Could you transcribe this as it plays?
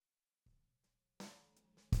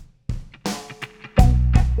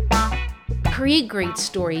create great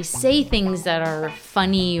stories, say things that are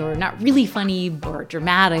funny or not really funny or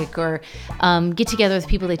dramatic, or get together with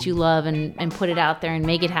people that you love and put it out there and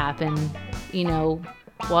make it happen, you know,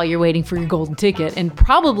 while you're waiting for your golden ticket. And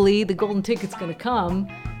probably the golden ticket's going to come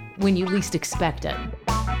when you least expect it.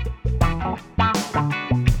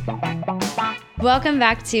 Welcome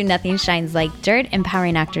back to Nothing Shines Like Dirt,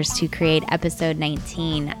 Empowering Actors to Create, episode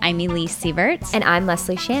 19. I'm Elise Sievert. And I'm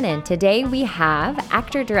Leslie Shannon. Today we have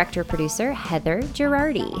actor, director, producer Heather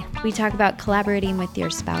Girardi. We talk about collaborating with your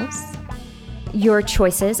spouse, your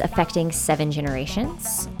choices affecting 7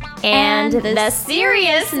 generations, and the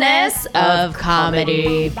seriousness of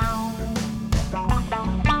comedy.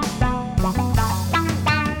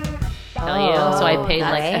 So I paid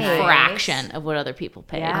like a fraction of what other people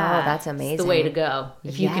pay. Yeah. Oh, that's amazing. It's the way to go.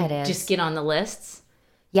 If you can just get on the lists.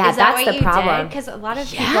 Yeah, Is that's the problem. Because a lot of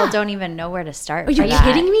people don't even know where to start. Are you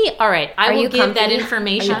kidding me? All right, I will give that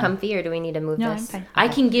information. Are you comfy, or do we need to move this? I'm fine. I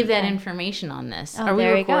can give that information on this. Are we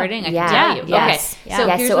there recording? you go. I can tell you. Yes. Okay. So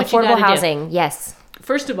here's so what affordable you gotta housing. do. Yes.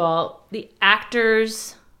 First of all, the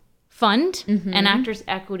Actors Fund and Actors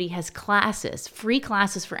Equity has classes, free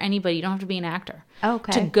classes for anybody. You don't have to be an actor.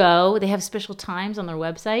 Okay. To go. They have special times on their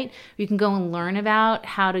website where you can go and learn about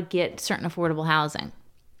how to get certain affordable housing.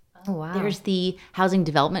 Oh, wow. There's the Housing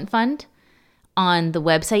Development Fund on the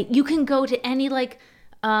website. You can go to any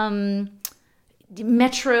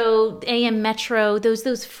Metro, AM Metro,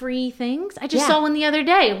 those free things. I just saw one the other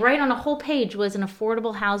day. Right on a whole page was an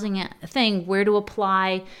affordable housing thing, where to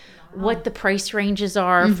apply, what the price ranges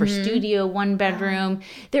are for studio, 1 bedroom.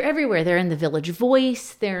 They're everywhere. They're in the Village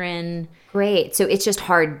Voice. They're in... Great. So it's just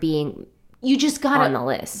hard being you just got on the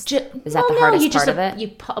list. Is that the hardest part of it?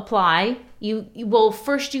 You apply. Well,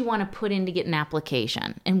 first you want to put in to get an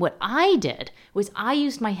application. And what I did was I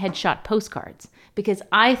used my headshot postcards because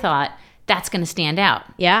I thought that's going to stand out.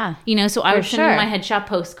 Yeah. You know, so I would send in my headshot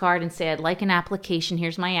postcard and say, I'd like an application.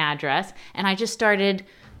 Here's my address. And I just started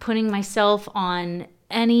putting myself on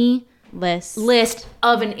any list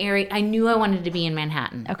of an area. I knew I wanted to be in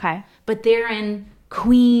Manhattan. Okay. But they're in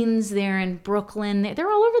Queens, they're in Brooklyn, they're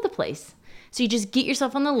all over the place. So you just get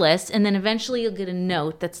yourself on the list, and then eventually you'll get a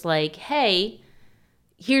note that's like, hey,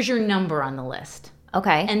 here's your number on the list.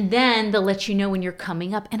 Okay. And then they'll let you know when you're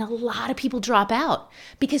coming up. And a lot of people drop out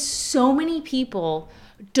because so many people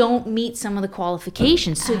don't meet some of the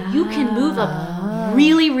qualifications. So you can move up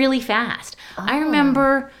really, really fast. I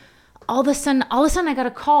remember all of a sudden I got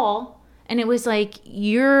a call, and it was like,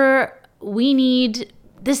 we need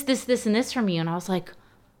this, and this from you. And I was like,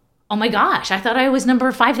 oh my gosh, I thought I was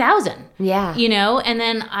number 5,000. Yeah. You know, and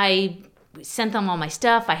then I sent them all my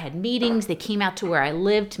stuff. I had meetings. They came out to where I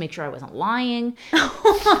lived to make sure I wasn't lying.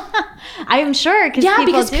 I'm sure.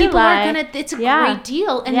 Because people are going to, it's a great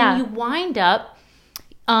deal. And then you wind up,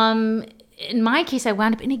 in my case, I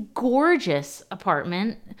wound up in a gorgeous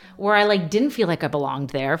apartment where I didn't feel like I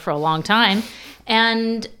belonged there for a long time.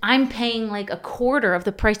 And I'm paying like a quarter of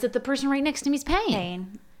the price that the person right next to me is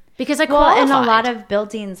paying. Because I qualified. And a lot of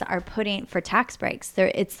buildings are putting for tax breaks.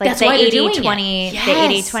 It's like That's the why they're 80-20, yes.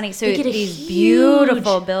 the 80-20. So They get these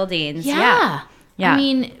beautiful buildings. Yeah. I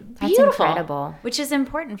mean, That's beautiful. incredible. Which is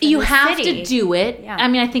important for You the have city. to do it. Yeah. I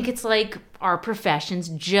mean, I think it's like our professions.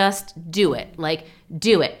 Just do it.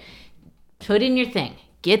 Do it. Put in your thing.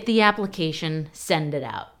 Get the application. Send it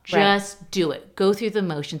out. Just do it. Go through the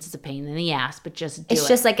motions. It's a pain in the ass, but just do it. It's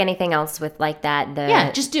just like anything else with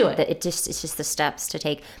that. Just do it. It's just the steps to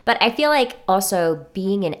take. But I feel like also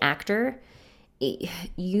being an actor,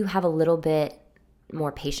 you have a little bit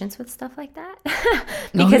more patience with stuff like that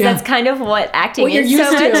because that's kind of what acting is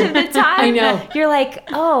so much of the time. I know. You're like,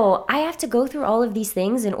 oh, I have to go through all of these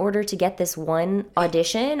things in order to get this one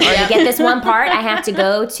audition, or to get this one part. I have to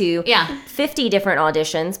go to 50 different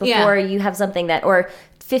auditions before you have something that, or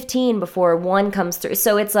 15 before one comes through.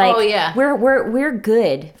 So it's like, we're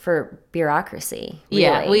good for bureaucracy. Really.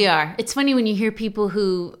 Yeah, we are. It's funny when you hear people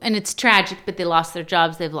who, and it's tragic, but they lost their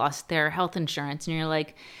jobs, they've lost their health insurance, and you're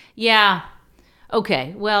like,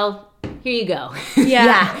 okay, well, here you go.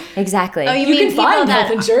 Yeah, exactly. Oh, you mean can find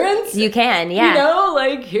health insurance? You can, yeah. You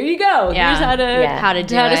know, here you go. Yeah. Here's how to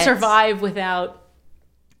it. survive without,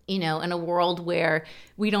 in a world where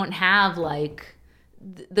we don't have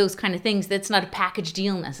those kind of things. That's not a package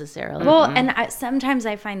deal necessarily. Well, and sometimes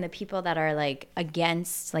I find the people that are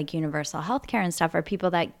against universal health care and stuff are people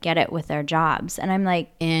that get it with their jobs. And I'm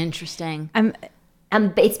like, interesting.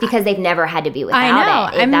 It's because they've never had to be without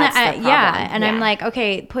I know. it. That's the problem. And I'm like,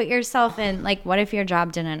 okay, put yourself in, like, what if your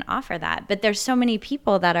job didn't offer that? But there's so many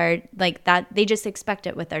people that are like that. They just expect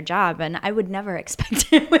it with their job. And I would never expect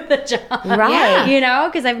it with a job. Right. You know,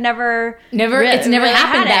 because I've never it's never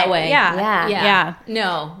happened that way. Yeah.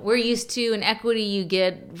 No, we're used to in equity, you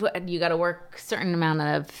got to work a certain amount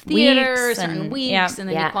of theater, certain weeks, and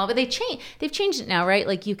then you qualify. But they've changed it now, right?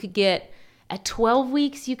 Like you could get at 12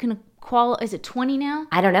 weeks, you can is it 20 now?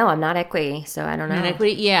 I don't know. I'm not equity, so I don't know.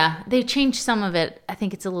 Equity, yeah. They've changed some of it. I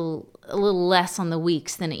think it's a little less on the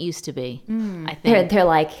weeks than it used to be. I think. They're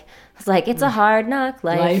like, it's a hard knock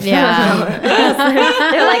life. Yeah.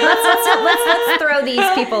 They're like, let's throw these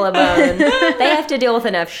people a bone. They have to deal with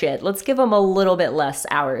enough shit. Let's give them a little bit less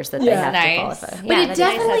hours that they have to qualify. But it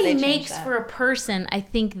definitely makes for a person, I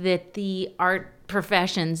think that the art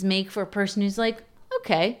professions make for a person who's like,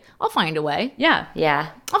 okay, I'll find a way. Yeah.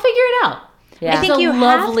 I'll figure it out. Yeah. I think you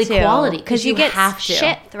lovely have to, quality because you get have to.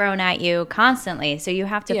 shit thrown at you constantly, so you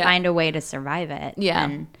have to find a way to survive it. Yeah.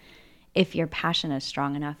 And if your passion is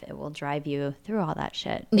strong enough, it will drive you through all that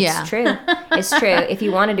shit. It's true. It's true. If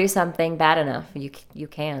you want to do something bad enough, you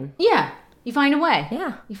can. Yeah. You find a way.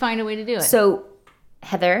 Yeah. You find a way to do it. So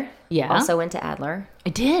Heather Yeah. also went to Adler. I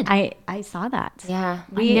did. I saw that. Yeah.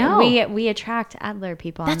 We attract Adler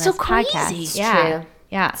people That's on this so crazy. podcast. It's Yeah. true.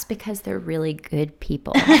 Yeah. It's because they're really good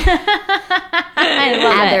people. I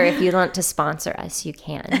love Adler, it. if you want to sponsor us, you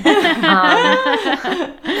can.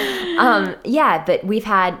 Yeah, but we've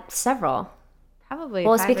had several. Probably.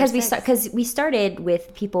 Well, it's 5 or because 6. we started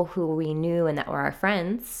with people who we knew and that were our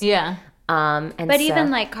friends. Yeah. But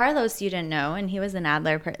Even like Carlos, you didn't know, and he was an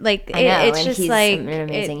Adler. It's and just he's like an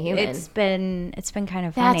amazing human. It's been kind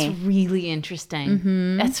of funny. That's really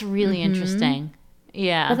interesting. That's really interesting.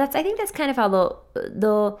 Yeah. But I think that's kind of how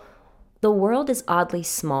the world is oddly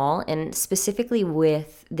small, and specifically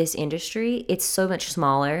with this industry, it's so much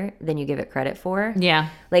smaller than you give it credit for. Yeah.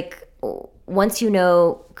 Like once you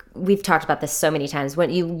know, we've talked about this so many times, when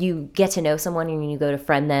you get to know someone and you go to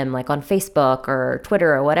friend them like on Facebook or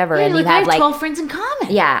Twitter or whatever, and you have I have 12 friends in common.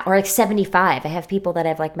 Yeah, or like 75. I have people that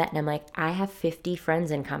I've like met and I'm like, I have 50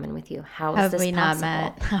 friends in common with you. How is this we possible?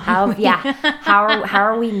 not met? How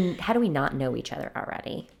do we not know each other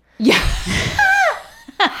already? Yeah.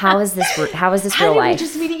 How is this real How life? did we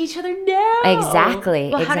just meeting each other now? Exactly.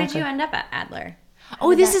 Well, how exactly. did you end up at Adler?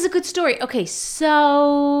 This is a good story. Okay,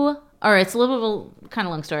 so... All right, it's a little kind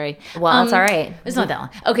of long story. Well, it's all right. It's not that long.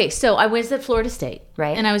 Okay, so I was at Florida State.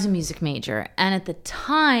 Right. And I was a music major. And at the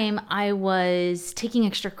time, I was taking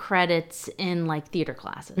extra credits in like theater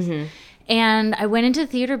classes. And I went into the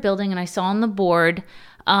theater building and I saw on the board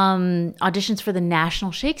auditions for the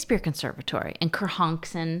National Shakespeare Conservatory in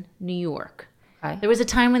Kerhonkson, New York. Okay. There was a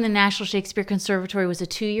time when the National Shakespeare Conservatory was a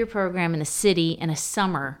 2-year program in a city and a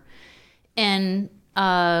summer. And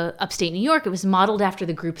upstate New York, it was modeled after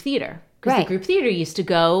the group theater, because the group theater used to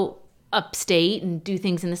go upstate and do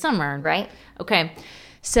things in the summer. Right. Okay.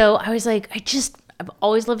 So I was like, I've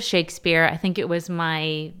always loved Shakespeare. I think it was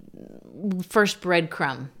my first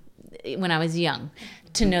breadcrumb when I was young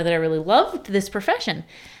to know that I really loved this profession.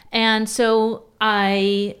 And so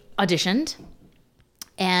I auditioned,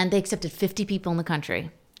 and they accepted 50 people in the country,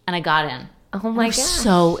 and I got in. Oh my I was gosh.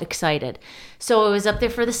 so excited. So I was up there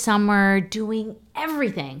for the summer doing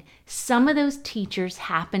everything. Some of those teachers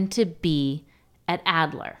happened to be at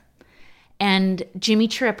Adler. And Jimmy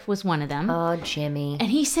Tripp was one of them. Oh, Jimmy.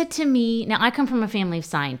 And he said to me, now I come from a family of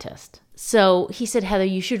scientists. So he said, Heather,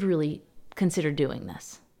 you should really consider doing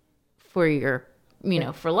this for your,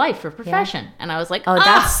 for life, for profession. Yeah. And I was like, oh,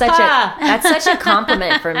 that's such a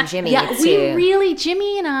compliment from Jimmy. Yeah,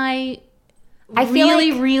 Jimmy and I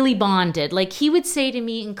really bonded. Like he would say to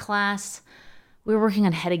me in class, we were working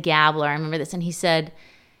on Hedda Gabler, I remember this, and he said,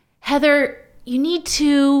 Heather, you need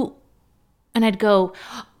to, and I'd go,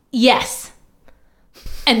 yes.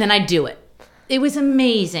 And then I'd do it. It was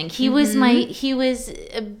amazing. He was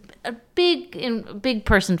a big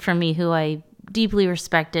person for me who I deeply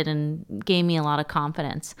respected and gave me a lot of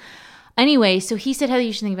confidence. Anyway, so he said, Heather,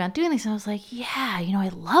 you should think about doing this. And I was like, yeah, I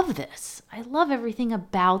love this. I love everything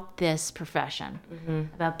about this profession,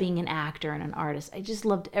 about being an actor and an artist. I just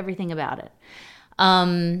loved everything about it.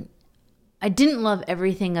 I didn't love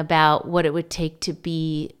everything about what it would take to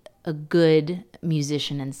be a good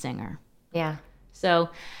musician and singer. Yeah. So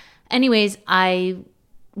anyways, I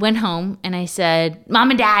went home and I said,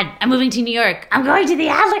 Mom and Dad, I'm moving to New York. I'm going to the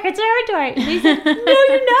Adler Conservatory. And they said, no,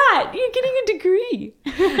 you're not. You're getting a degree.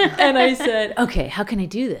 And I said, okay, how can I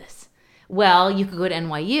do this? Well, you could go to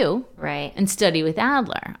NYU right, and study with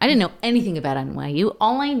Adler. I didn't know anything about NYU.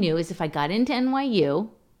 All I knew is if I got into NYU,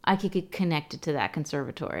 I could get connected to that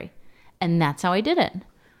conservatory. And that's how I did it.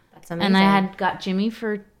 That's amazing. And I had got Jimmy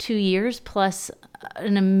for 2 years plus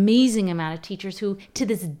an amazing amount of teachers who, to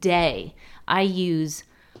this day, I use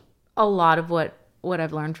a lot of what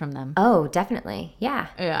I've learned from them. Oh, definitely. Yeah.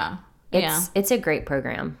 Yeah. It's a great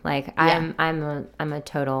program. Like I'm a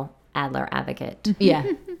total Adler advocate.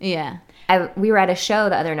 Yeah. Yeah. We were at a show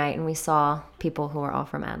the other night and we saw people who were all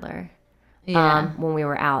from Adler. Yeah. When we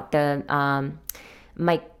were out, the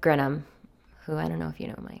Mike Grenham, who I don't know if you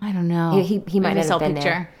know Mike. I don't know. He might not have been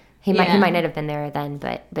there. He might not have been there then,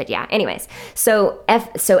 but yeah. Anyways, so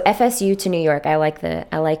FSU to New York. I like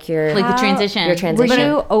your the transition. Your transition. Were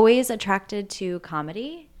you always attracted to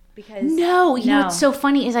comedy? Because no, you know what's so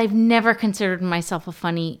funny is I've never considered myself a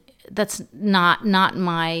funny. That's not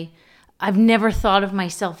my. I've never thought of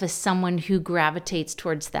myself as someone who gravitates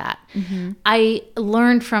towards that. Mm-hmm. I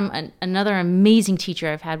learned from another amazing teacher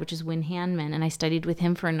I've had, which is Win Handman, and I studied with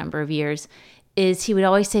him for a number of years. Is he would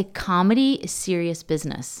always say, comedy is serious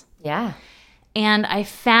business. Yeah. And I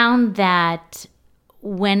found that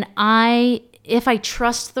if I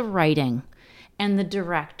trust the writing and the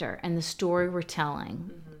director and the story we're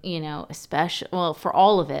telling, especially, well, for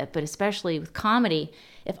all of it, but especially with comedy,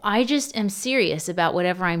 if I just am serious about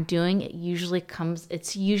whatever I'm doing,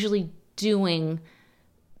 it's usually doing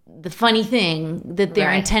the funny thing that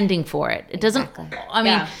they're intending for it. It doesn't,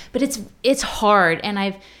 but it's hard. And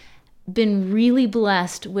I've been really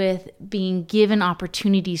blessed with being given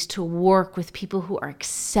opportunities to work with people who are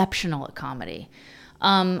exceptional at comedy.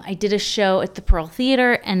 I did a show at the Pearl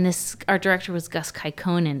Theater, and our director was Gus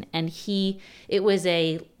Kaikkonen, and it was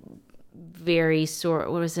a very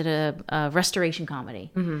a restoration comedy.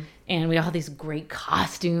 Mm-hmm. And we all had these great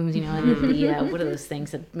costumes, and what are those things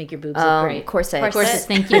that make your boobs look great? Corsets,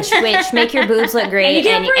 thank you. Which make your boobs look great,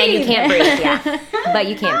 and you can't breathe, yeah. But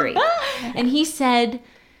you can't breathe. And he said,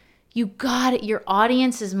 you got it. Your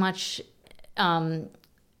audience is much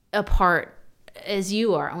apart as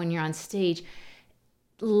you are when you're on stage.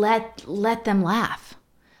 Let them laugh.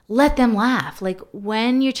 Let them laugh. Like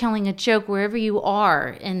when you're telling a joke, wherever you are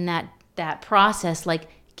in that process, like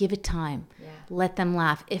give it time. Yeah. Let them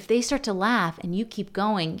laugh. If they start to laugh and you keep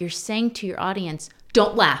going, you're saying to your audience,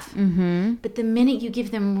 don't laugh. Mm-hmm. But the minute you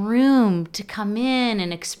give them room to come in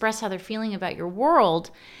and express how they're feeling about your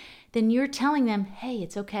world, then you're telling them, hey,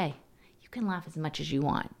 it's okay. You can laugh as much as you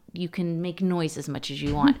want. You can make noise as much as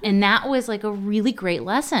you want. And that was like a really great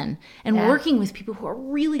lesson. And working with people who are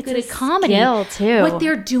really good at comedy. Skill too. What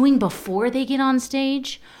they're doing before they get on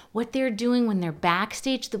stage, what they're doing when they're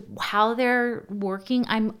backstage, how they're working.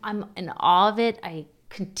 I'm in awe of it. I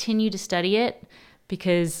continue to study it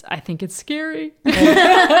because I think it's scary.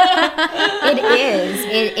 It is.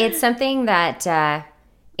 It's something that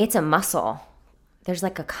it's a muscle. There's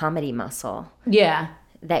like a comedy muscle. Yeah.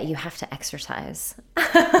 That you have to exercise.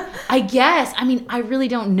 I guess. I mean, I really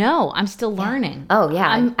don't know. I'm still learning. Oh,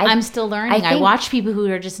 yeah. I'm still learning. I watch people who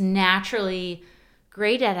are just naturally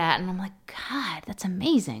great at it, and I'm like, God, that's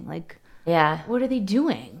amazing. Like, what are they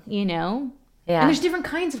doing, Yeah. And there's different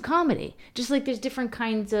kinds of comedy. Just like there's different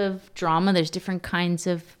kinds of drama, there's different kinds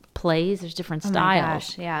of plays, there's different styles. My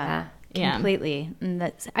gosh, yeah. Completely.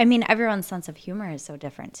 And everyone's sense of humor is so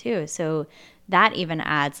different too. So that even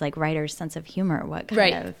adds like writer's sense of humor, what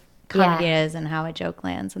kind of comedy is and how a joke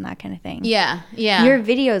lands and that kind of thing. Yeah. Yeah. Your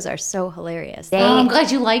videos are so hilarious. I'm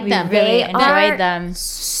glad you like them. Really enjoyed them.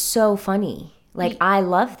 So funny. Like I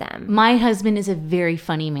love them. My husband is a very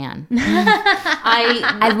funny man.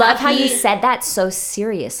 I love how you said that so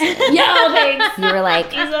seriously. Yeah, thanks. You were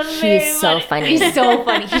like, he's so funny. He's so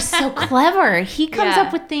funny. He's so clever. He comes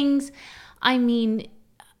up with things. I mean,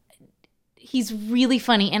 he's really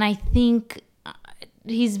funny, and I think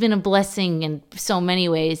he's been a blessing in so many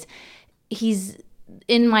ways.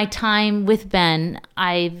 In my time with Ben,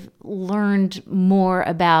 I've learned more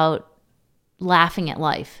about laughing at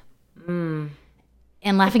life.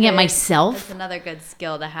 And laughing at myself. That's another good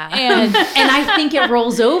skill to have. And I think it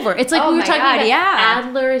rolls over. It's like we were talking about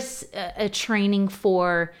Adler's a training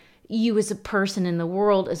for you as a person in the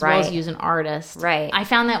world as well as you as an artist. Right. I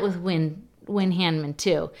found that with Win Handman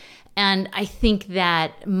too. And I think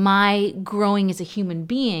that my growing as a human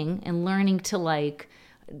being and learning to like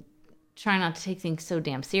try not to take things so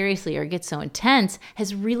damn seriously or get so intense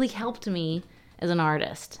has really helped me as an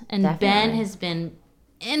artist. And definitely. Ben has been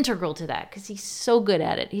integral to that because he's so good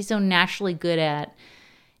at it. He's so naturally good at,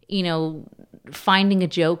 finding a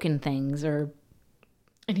joke in things, and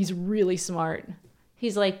he's really smart.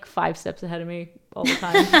 He's like 5 steps ahead of me all the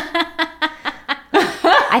time.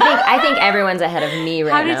 I think everyone's ahead of me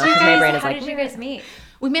right now. How did you guys meet?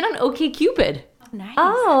 We met on OkCupid. nice.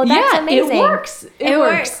 Oh, that's amazing. It works. It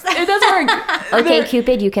works. It does work. Okay,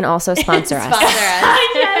 Cupid, you can also sponsor us.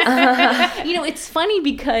 You know, it's funny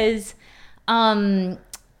because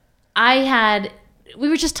we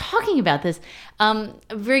were just talking about this. A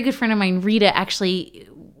very good friend of mine, Rita, actually,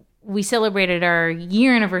 we celebrated our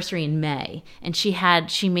year anniversary in May, and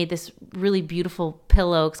she made this really beautiful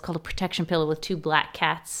pillow. It's called a protection pillow with 2 black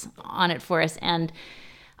cats on it for us. And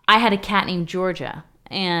I had a cat named Georgia,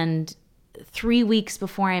 and 3 weeks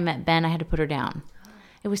before I met Ben, I had to put her down.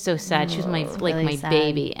 It was so sad. She was my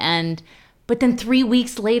baby. But then 3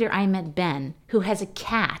 weeks later, I met Ben, who has a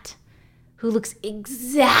cat who looks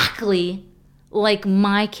exactly like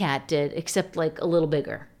my cat did, except like a little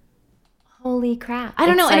bigger. Holy crap. I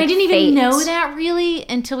don't know. Like, and I didn't even know that really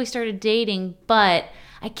until we started dating. But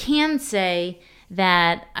I can say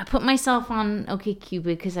that I put myself on OkCupid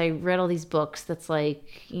because I read all these books that's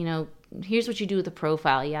like, you know, here's what you do with a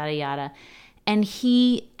profile, yada, yada. And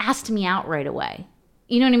he asked me out right away.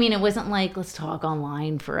 You know what I mean? It wasn't like, let's talk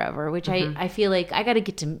online forever, which I feel like I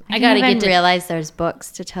didn't even realize there's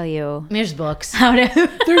books to tell you. There's books. There's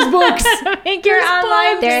books. Make your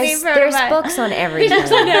online dating profile. There's books on everything. There's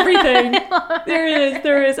books on everything.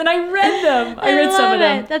 There is. And I read them. I read some of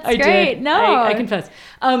them. That's great. Did. No. I confess.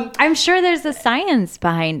 I'm sure there's a science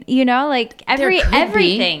behind, you know, like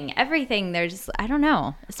everything. There's, I don't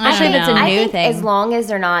know. Especially if it's a new thing. As long as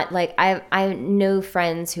they're not like, I know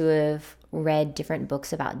friends who have read different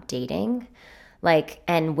books about dating, like,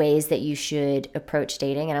 and ways that you should approach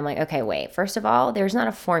dating, and I'm like, okay, wait, first of all, there's not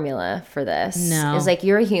a formula for this. No. It's like,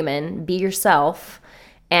 you're a human, be yourself,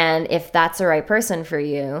 and if that's the right person for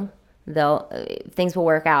you, things will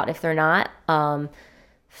work out. If they're not,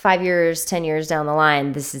 5 years, 10 years down the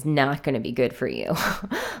line, this is not going to be good for you.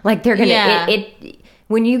 Like, they're gonna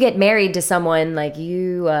when you get married to someone, like,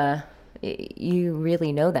 you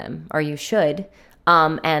really know them, or you should.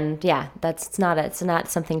 And yeah, it's not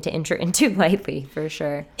something to enter into lightly, for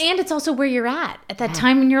sure. And it's also where you're at that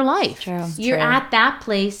time in your life. True. You're at that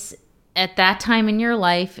place at that time in your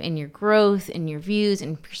life, in your growth, in your views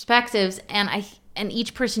and perspectives. And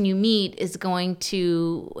each person you meet is going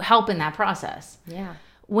to help in that process. Yeah.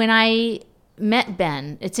 When I met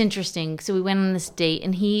Ben, it's interesting. So we went on this date,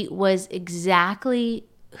 and he was exactly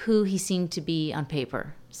who he seemed to be on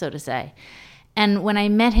paper, so to say. And when I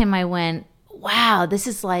met him, I went, wow, this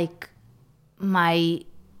is like my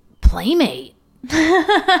playmate,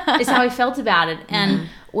 is how I felt about it. And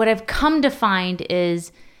what I've come to find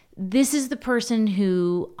is this is the person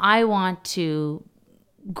who I want to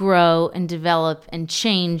grow and develop and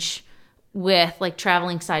change with, like,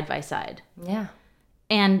 traveling side by side. Yeah.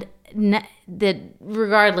 And that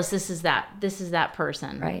regardless, this is that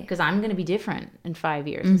person, right? Because I'm going to be different in 5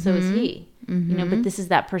 years, and so is he. You know, but this is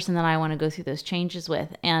that person that I want to go through those changes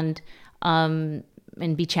with, and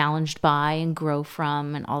be challenged by and grow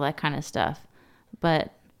from and all that kind of stuff.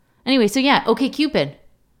 But anyway, so yeah, OkCupid.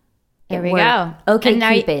 There we go.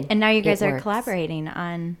 OkCupid. And now you guys are collaborating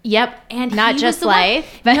on. Yep. And not just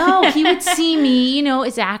life. But no, he would see me, you know,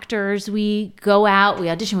 as actors. We go out, we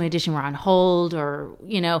audition, we're on hold, or,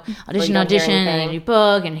 you know, audition, and a new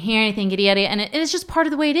book, and hear anything, yada. And it's just part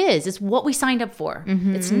of the way it is. It's what we signed up for.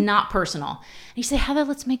 Mm-hmm. It's not personal. And you say, Heather,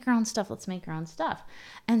 let's make our own stuff.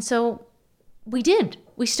 And so we did.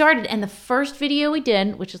 We started, and the first video we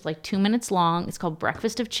did, which is like 2 minutes long, it's called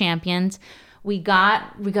Breakfast of Champions. We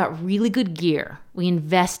got really good gear. We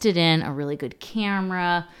invested in a really good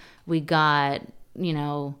camera. We got, you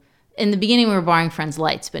know, in the beginning we were borrowing friends'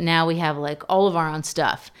 lights, but now we have like all of our own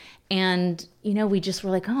stuff. And, you know, we just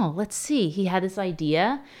were like, oh, let's see. He had this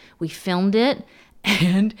idea. We filmed it,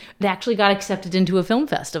 and it actually got accepted into a film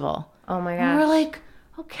festival. Oh my gosh. And we're like,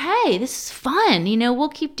 okay, this is fun. You know, we'll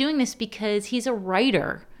keep doing this because he's a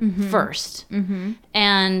writer first. Mm-hmm.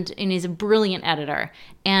 And he's a brilliant editor.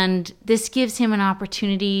 And this gives him an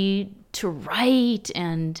opportunity to write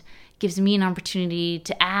and gives me an opportunity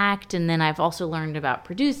to act. And then I've also learned about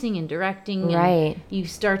producing and directing. Right. And you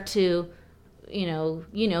start to, you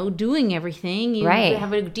know, doing everything. You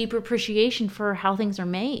have a deeper appreciation for how things are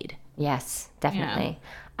made. Yes, definitely.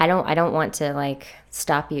 You know? I don't want to, like,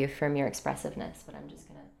 stop you from your expressiveness, but I'm just gonna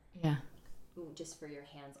just for your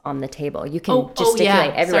hands on the table. You can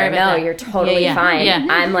gesticulate everywhere. No, you're totally fine. Yeah.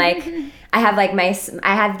 I'm like, I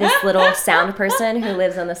have this little sound person who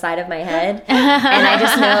lives on the side of my head, and I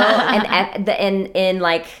just know, and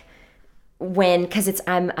like, when, because it's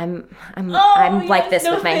I'm like this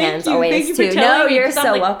with my hands always too. No, you're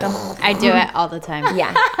so welcome. I do it all the time.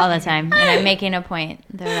 Yeah, all the time, and I'm making a point.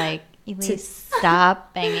 They're like, Elise,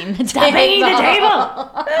 stop banging the stop table. Banging the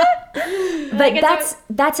table. But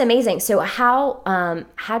that's amazing. So how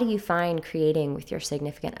do you find creating with your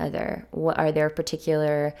significant other? What are there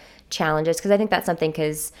particular challenges? Because I think that's something,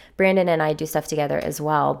 because Brandon and I do stuff together as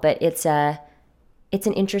well, but it's an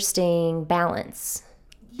interesting balance.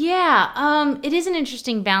 Yeah, it is an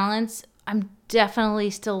interesting balance. I'm definitely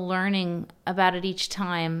still learning about it each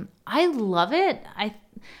time. I love it.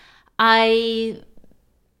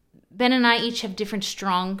 Ben and I each have different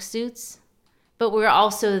strong suits, but we're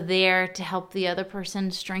also there to help the other person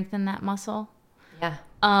strengthen that muscle. Yeah.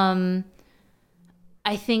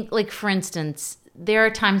 I think, like, for instance, there are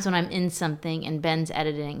times when I'm in something and Ben's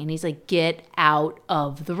editing and he's like, get out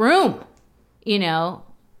of the room, you know?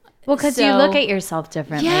 Well, because you look at yourself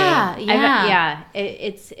differently. Yeah.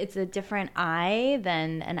 It's a different eye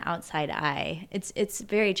than an outside eye. It's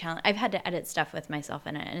very challenging. I've had to edit stuff with myself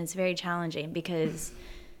in it, and it's very challenging because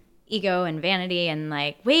ego and vanity and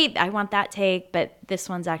like, wait, I want that take, but this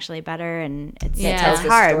one's actually better, and it's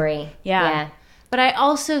hard. Story. Yeah. But I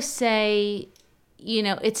also say, you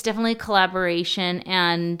know, it's definitely a collaboration,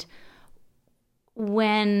 and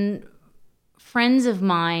when friends of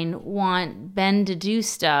mine want Ben to do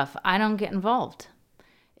stuff, I don't get involved.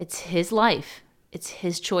 It's his life. It's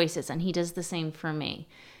his choices, and he does the same for me.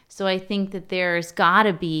 So I think that there's got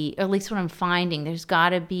to be, or at least what I'm finding, there's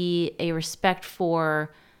got to be a respect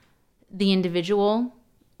for the individual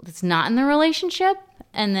that's not in the relationship,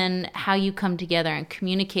 and then how you come together and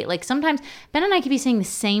communicate. Like, sometimes Ben and I could be saying the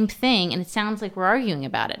same thing and it sounds like we're arguing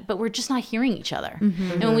about it, but we're just not hearing each other.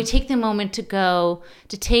 Mm-hmm. And when we take a moment to go,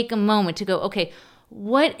 okay,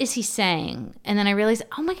 what is he saying? And then I realize,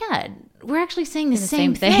 oh my God, we're actually saying the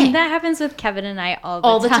same thing. That happens with Kevin and I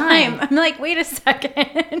all the time. I'm like, wait a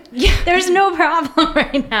second. There's no problem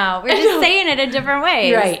right now. We're just saying it in different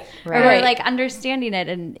ways. Right. Or we're like understanding it,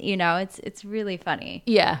 and you know, it's really funny.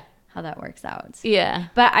 Yeah. How that works out. Yeah.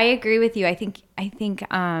 But I agree with you. I think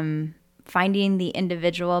finding the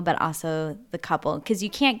individual but also the couple, because you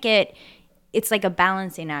can't get, it's like a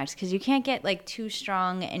balancing act, because you can't get like too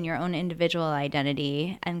strong in your own individual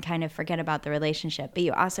identity and kind of forget about the relationship, but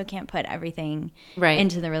you also can't put everything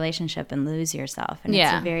into the relationship and lose yourself. And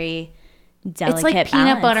it's a very delicate It's like balance.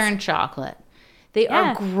 peanut butter and chocolate. They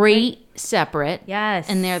are great separate. Yes.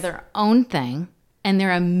 And they're their own thing. And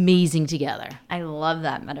they're amazing together. I love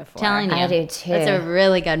that metaphor. Telling you. I do too. That's a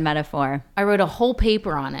really good metaphor. I wrote a whole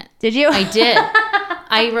paper on it. Did you? I did.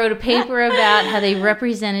 I wrote a paper about how they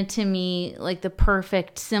represented to me like the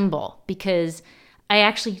perfect symbol, because I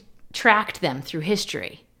actually tracked them through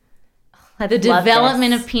history. The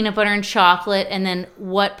development of peanut butter and chocolate, and then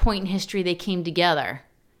what point in history they came together.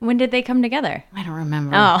 When did they come together? I don't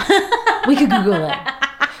remember. Oh. We could Google it.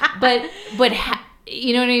 But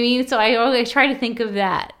you know what I mean? So I always try to think of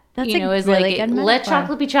that. That's as really like, good metaphor. Let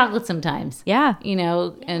chocolate be chocolate sometimes. Yeah.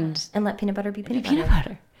 And let peanut butter be peanut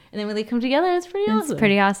butter. And then when they come together, it's pretty awesome. It's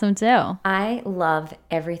pretty awesome too. I love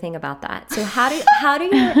everything about that. So how does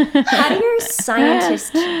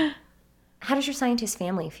your scientist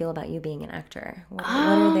family feel about you being an actor? What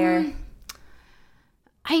are their?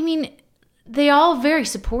 I mean, they all very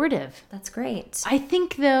supportive. That's great. I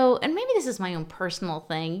think though, and maybe this is my own personal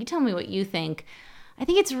thing. You tell me what you think. I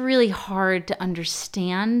think it's really hard to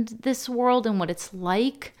understand this world and what it's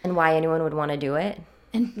like. And why anyone would want to do it.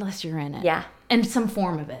 Unless you're in it. Yeah. And some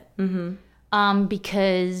form of it. Mm-hmm.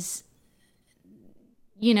 Because,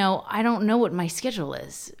 I don't know what my schedule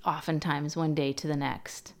is oftentimes one day to the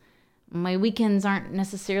next. My weekends aren't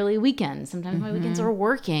necessarily weekends. Sometimes my weekends are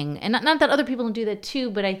working. And not that other people don't do that too,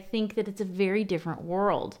 but I think that it's a very different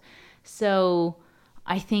world. So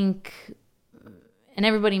I think,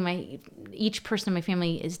 and each person in my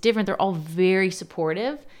family is different. They're all very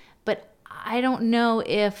supportive, but I don't know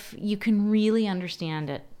if you can really understand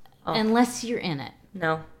it unless you're in it.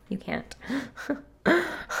 No, you can't.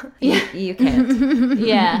 Yeah. You can't.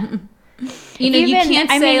 Yeah. You can't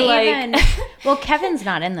say well, Kevin's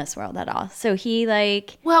not in this world at all. So he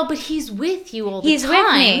well, but he's with you all the time. He's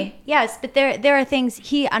with me. Yes, but there are things,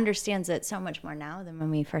 he understands it so much more now than when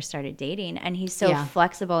we first started dating, and he's so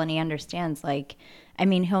flexible, and he understands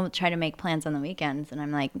he'll try to make plans on the weekends, and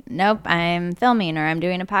I'm like, nope, I'm filming, or I'm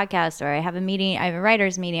doing a podcast, or I have a meeting, I have a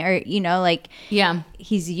writer's meeting, or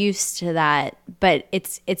he's used to that. But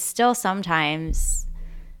it's still sometimes,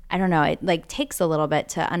 I don't know, it takes a little bit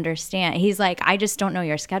to understand. He's like, I just don't know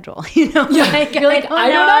your schedule. You're like, I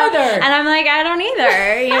don't either. And I'm like, I don't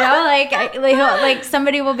either.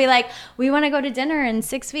 Somebody will be like, we want to go to dinner in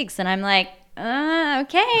 6 weeks, and I'm like,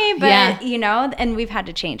 okay, but and we've had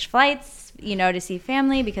to change flights, to see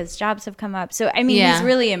family because jobs have come up. So he's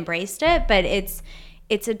really embraced it, but it's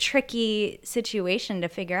it's a tricky situation to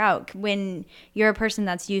figure out when you're a person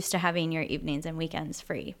that's used to having your evenings and weekends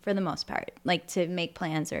free for the most part, like to make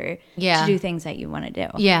plans or to do things that you want to do.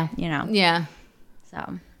 Yeah. You know? Yeah.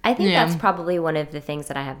 So I think that's probably one of the things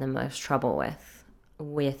that I have the most trouble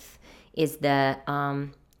with is the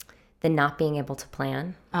not being able to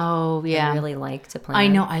plan. Oh, yeah. I really like to plan. I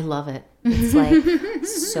know. I love it. It's like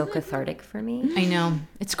so cathartic for me. I know.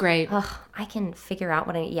 It's great. Ugh, I can figure out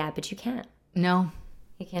but you can't. No.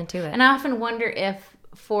 You can't do it. And I often wonder if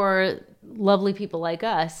for lovely people like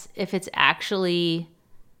us, if it's actually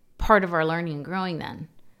part of our learning and growing then.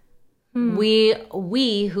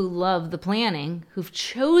 We who love the planning, who've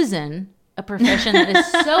chosen a profession that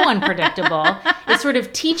is so unpredictable, is sort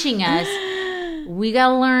of teaching us we got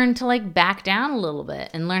to learn to like back down a little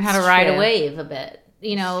bit and learn how to ride a wave a bit.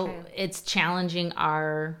 You know, it's challenging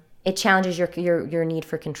it challenges your need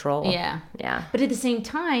for control. Yeah. Yeah. But at the same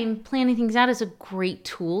time, planning things out is a great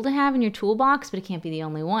tool to have in your toolbox, but it can't be the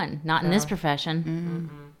only one. Not in this profession.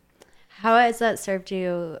 Mm-hmm. How has that served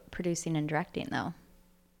you producing and directing, though?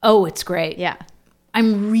 Oh, it's great. Yeah.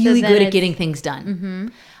 I'm really good at getting things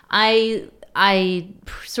done. I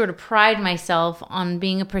sort of pride myself on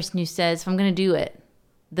being a person who says, if I'm going to do it,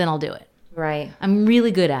 then I'll do it. Right. I'm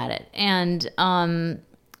really good at it. And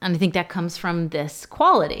I think that comes from this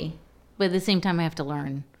quality. But at the same time, I have to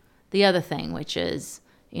learn the other thing, which is,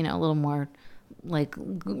 a little more like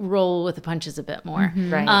roll with the punches a bit more.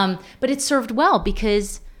 Mm-hmm. Right. But it's served well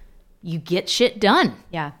because you get shit done.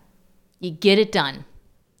 Yeah. You get it done.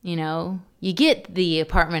 You get the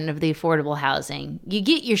apartment of the affordable housing. You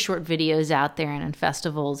get your short videos out there and in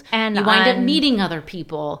festivals. And you wind up meeting other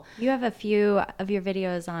people. You have a few of your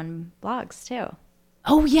videos on blogs too.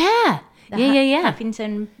 Oh, yeah. Yeah.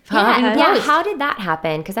 Huffington Post. How did that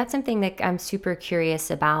happen? Because that's something that I'm super curious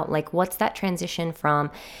about. Like, what's that transition from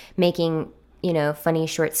making, funny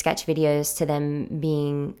short sketch videos to them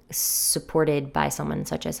being supported by someone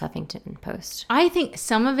such as Huffington Post? I think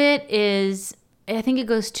some of it is, I think it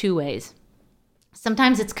goes two ways.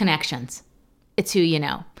 Sometimes it's connections. It's who you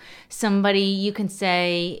know. Somebody you can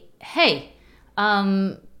say, hey,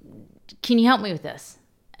 can you help me with this?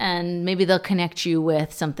 And maybe they'll connect you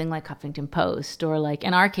with something like Huffington Post, or like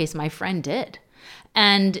in our case, my friend did.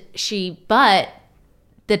 But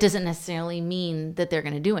that doesn't necessarily mean that they're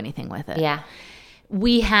going to do anything with it. Yeah.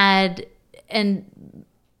 We had somebody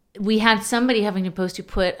Huffington Post who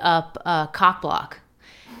put up a cock block,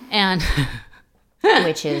 and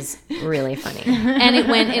which is really funny. And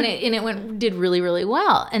it did really, really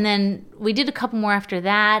well. And then we did a couple more after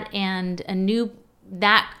that, and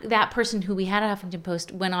that person who we had at Huffington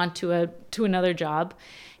Post went on to another job,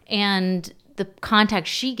 and the contact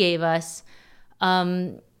she gave us,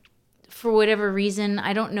 for whatever reason,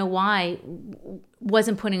 I don't know why,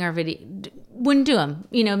 wasn't putting our video, wouldn't do them.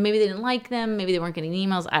 Maybe they didn't like them, maybe they weren't getting the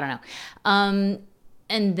emails, I don't know.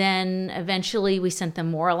 And then eventually we sent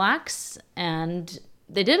them Moralax, and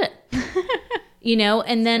they did it.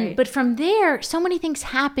 And then, right. But from there, so many things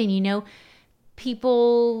happen.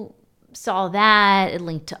 People saw that, it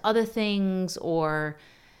linked to other things, or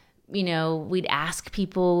we'd ask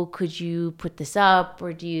people, could you put this up,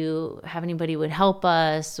 or do you have anybody who would help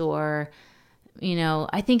us, or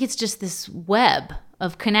I think it's just this web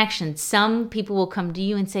of connections. Some people will come to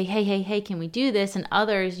you and say, hey, can we do this? And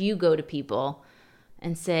others, you go to people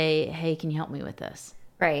and say, hey, can you help me with this?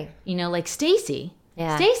 Right. Like Stacy.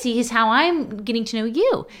 Yeah. Stacy is how I'm getting to know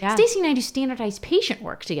you. Yeah. Stacy and I do standardized patient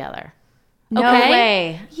work together. No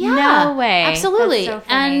way. Yeah. No way. Absolutely. That's so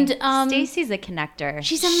funny. And Stacy's a connector.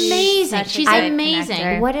 She's amazing. She's amazing.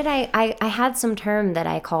 Connector. What did I had some term that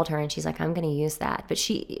I called her, and she's like, I'm going to use that. But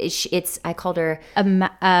I called her film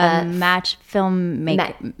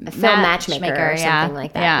matchmaker or something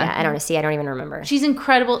like that. Yeah. I don't know. See, I don't even remember. She's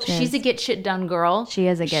incredible. She's a get shit done girl. She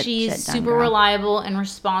is a get shit done girl. She's super reliable and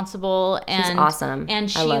responsible. And she's awesome.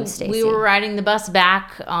 And I love Stacy. We were riding the bus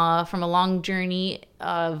back from a long journey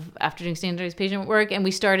after doing standardized patient work, and we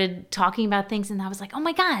started talking about things, and I was like, oh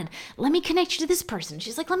my God, let me connect you to this person.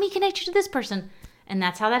 She's like, let me connect you to this person. And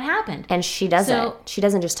that's how that happened. And she does it. She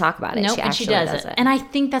doesn't just talk about it. Nope, she actually does it. And I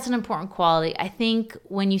think that's an important quality. I think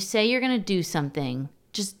when you say you're going to do something,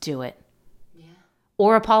 just do it. Yeah.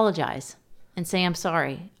 Or apologize and say, I'm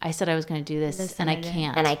sorry. I said I was going to do this and I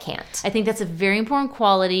can't. And I can't. I think that's a very important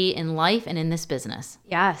quality in life and in this business.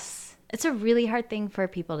 Yes. It's a really hard thing for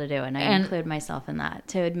people to do, and I include myself in that,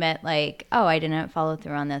 to admit, like, oh, I didn't follow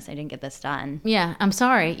through on this. I didn't get this done. Yeah, I'm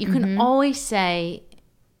sorry. You can always say,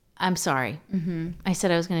 I'm sorry. Mm-hmm. I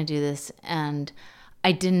said I was going to do this, and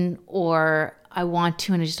I didn't, or I want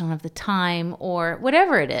to, and I just don't have the time, or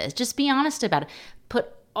whatever it is. Just be honest about it. Put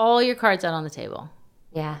all your cards out on the table.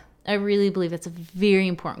 Yeah. I really believe that's a very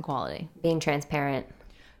important quality. Being transparent.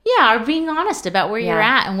 Yeah, or being honest about where you're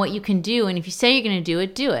at and what you can do. And if you say you're going to do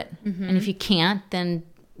it, do it. Mm-hmm. And if you can't, then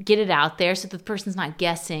get it out there so the person's not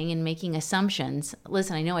guessing and making assumptions.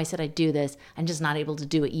 Listen, I know I said I'd do this. I'm just not able to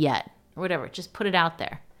do it yet. Or whatever. Just put it out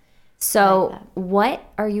there. So what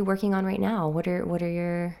are you working on right now? What are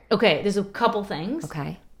your... Okay, there's a couple things.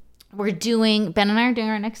 Okay. Ben and I are doing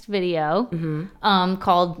our next video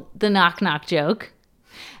called The Knock Knock Joke.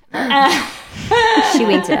 She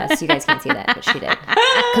winked at us. You guys can't see that, but she did.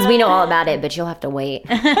 Because we know all about it, but you'll have to wait.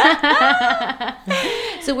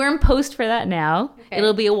 So we're in post for that now. Okay.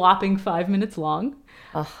 It'll be a whopping 5 minutes long.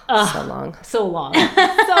 Oh, so long. So long.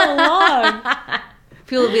 So long.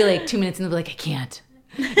 People will be like 2 minutes and they'll be like, I can't.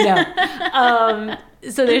 No.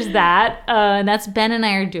 So there's that. And that's Ben and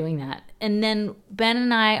I are doing that. And then Ben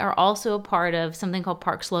and I are also a part of something called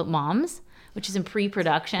Park Slope Moms, which is in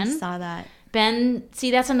pre-production. I saw that. Ben,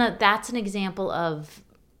 see, that's an example of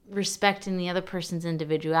respecting the other person's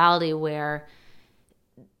individuality, where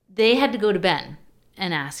they had to go to Ben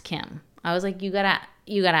and ask him. I was like, you gotta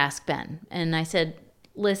ask Ben. And I said,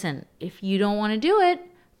 listen, if you don't want to do it,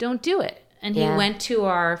 don't do it. And he went to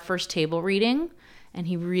our first table reading, and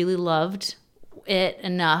he really loved it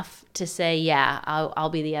enough to say, yeah, I'll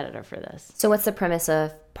be the editor for this. So what's the premise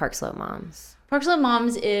of Park Slope Moms? Park Slope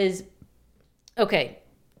Moms is, okay,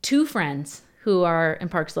 two friends who are in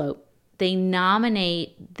Park Slope, they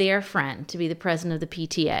nominate their friend to be the president of the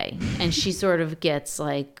PTA. And she sort of gets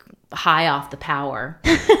like high off the power.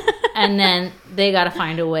 And then they got to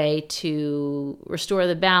find a way to restore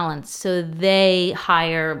the balance. So they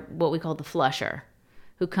hire what we call the flusher,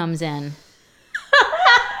 who comes in.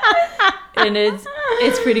 And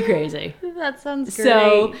it's pretty crazy. That sounds great.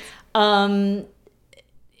 So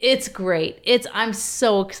it's great. I'm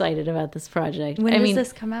so excited about this project. When does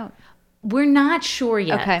this come out? We're not sure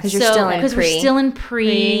yet. Okay. Because we're still in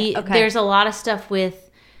pre. Okay. There's a lot of stuff with,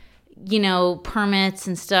 permits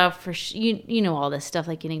and stuff for, you know, all this stuff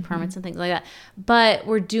like getting permits and things like that. But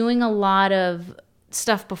we're doing a lot of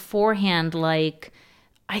stuff beforehand. Like,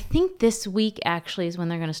 I think this week actually is when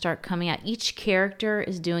they're going to start coming out. Each character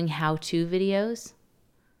is doing how-to videos.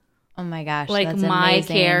 Oh my gosh. Like that's my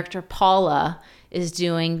amazing. character, Paula, is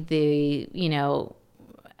doing the,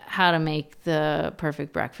 how to make the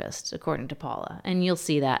perfect breakfast according to Paula. And you'll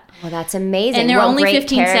see that. Well, that's amazing. And they're only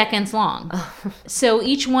 15 seconds long. So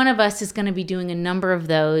each one of us is going to be doing a number of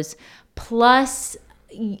those. Plus,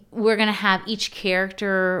 we're going to have each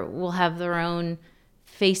character will have their own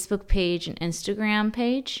Facebook page and Instagram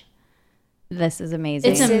page. This is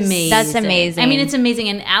amazing. It's amazing. That's amazing. I mean, it's amazing.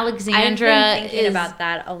 And Alexandra I've been thinking about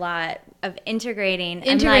that a lot, of integrating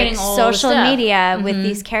all social the stuff. media with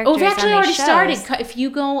these characters. Oh, we've actually already shows. started. If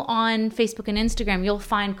you go on Facebook and Instagram, you'll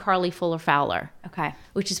find Carly Fuller Fowler. Okay.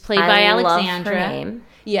 Which is played by Alexandra. Love her name.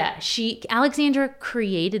 Yeah, Alexandra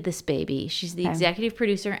created this baby. She's the executive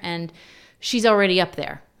producer, and she's already up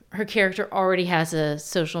there. Her character already has a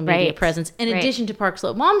social media presence, in addition to Park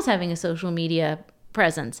Slope Moms having a social media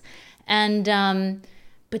presence. And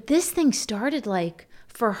but this thing started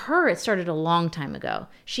for her, it started a long time ago.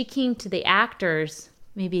 She came to the actors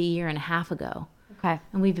maybe a year and a half ago. Okay.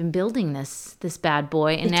 And we've been building this bad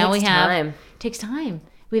boy, and now it takes time.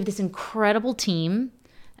 We have this incredible team,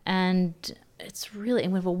 and it's really,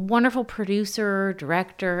 and we have a wonderful producer,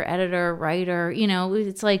 director, editor, writer.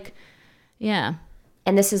 It's like, yeah.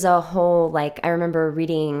 And this is a whole, I remember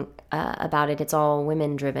reading about it. It's all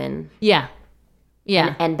women driven. Yeah.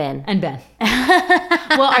 Yeah. And Ben.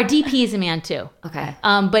 Well, our DP is a man too. Okay.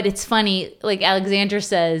 But it's funny, like Alexandra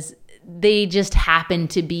says, they just happen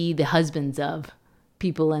to be the husbands of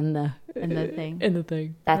people in the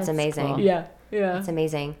thing. That's amazing. Cool. Yeah. Yeah. That's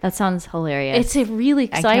amazing. That sounds hilarious. It's really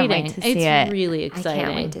exciting. I can't wait to see it. It's really exciting. I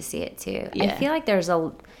can't wait to see it too. Yeah. I feel like there's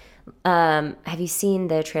a have you seen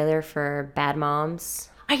the trailer for Bad Moms?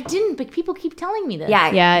 I didn't, but people keep telling me this.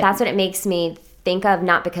 Yeah. That's what it makes me think of,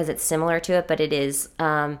 not because it's similar to it, but it is.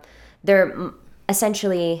 They're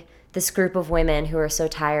essentially this group of women who are so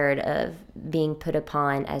tired of being put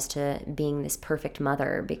upon as to being this perfect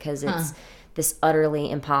mother because it's this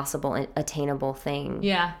utterly impossible, attainable thing.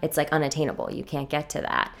 Yeah. It's unattainable. You can't get to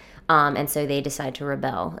that. And so they decide to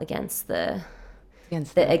rebel against the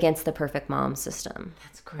perfect mom system.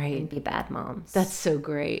 That's great. And be bad moms. That's so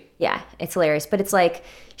great. Yeah, it's hilarious. But it's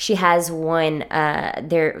she has one,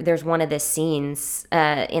 there's one of the scenes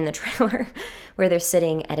in the trailer where they're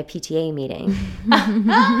sitting at a PTA meeting.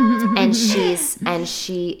 and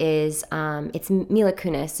she is, it's Mila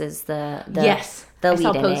Kunis is the yes, the I lead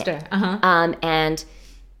saw in poster. it. And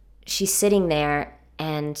she's sitting there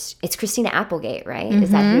and it's Christina Applegate, right? Is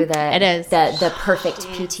that who it is? The perfect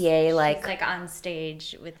PTA, like... She's like on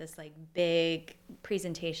stage with this like big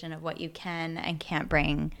presentation of what you can and can't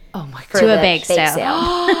bring to a bake sale.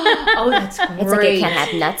 Oh, that's great. It's like it can't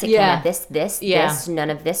have nuts, it can't have this, none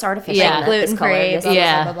of this artificial nut, gluten free, this blah,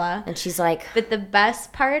 blah, blah, blah. And she's like... But the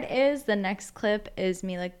best part is the next clip is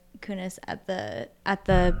Mila Kunis at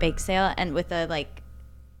the bake sale and with a like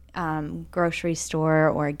grocery store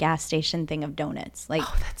or a gas station thing of donuts. Like,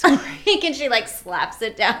 that's great. And she like slaps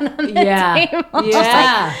it down on the table.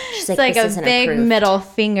 Yeah. She's It's like a big approved. middle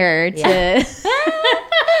finger to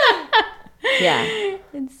Yeah.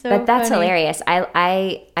 It's so but that's funny. hilarious.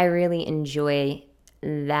 I really enjoy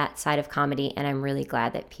that side of comedy, and I'm really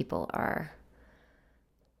glad that people are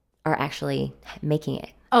actually making it.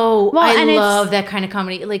 Oh, Well, I and love that kind of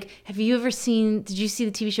comedy. Like, did you see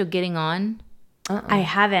the TV show Getting On? I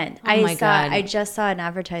haven't. my God. I just saw an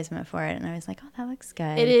advertisement for it and I was like, oh, that looks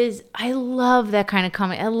good. It is. I love that kind of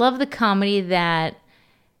comedy. I love the comedy that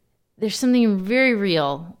there's something very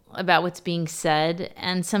real about what's being said,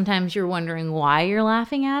 and sometimes you're wondering why you're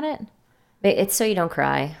laughing at it. But it's so you don't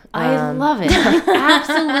cry. I love it. I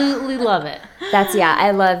absolutely love it.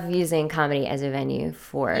 I love using comedy as a venue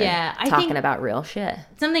for I talking think about real shit.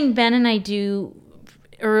 Something Ben and I do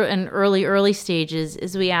in early stages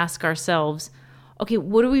is we ask ourselves, okay,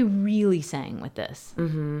 what are we really saying with this?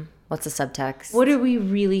 Mm-hmm. What's the subtext? What are we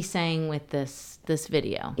really saying with this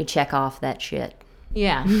video? You check off that shit.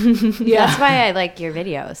 Yeah. That's why I like your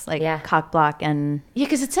videos, like Cock Block and... Yeah,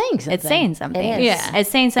 because it's saying something. It's saying something. It is. Yeah. It's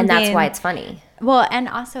saying something. And that's why it's funny. Well, and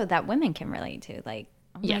also that women can relate to. Like,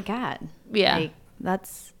 oh my God. Yeah. Like,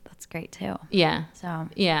 that's great too. Yeah. So...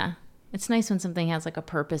 Yeah. It's nice when something has like a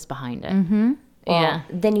purpose behind it. Mm-hmm. Well,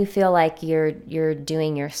 then you feel like you're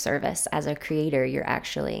doing your service as a creator. You're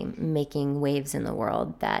actually making waves in the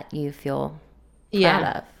world that you feel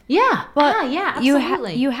proud of. Yeah. Well, yeah,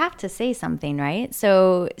 absolutely. You have to say something, right?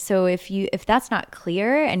 So if that's not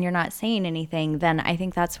clear and you're not saying anything, then I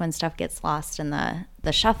think that's when stuff gets lost in the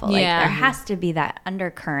shuffle. Like there has to be that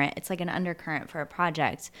undercurrent. It's like an undercurrent for a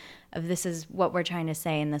project of this is what we're trying to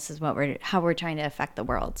say and this is how we're trying to affect the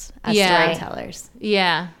world as storytellers.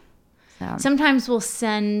 Yeah. So. Sometimes we'll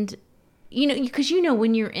send, because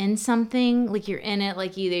when you're in something, like you're in it,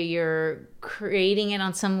 like either you're creating it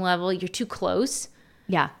on some level, you're too close.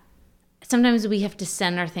 Yeah. Sometimes we have to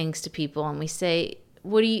send our things to people and we say,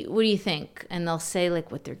 what do you think? And they'll say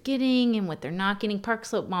like what they're getting and what they're not getting. Park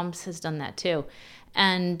Slope Moms has done that too.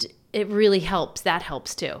 And it really helps. That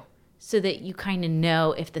helps too. So that you kind of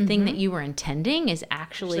know if the thing that you were intending is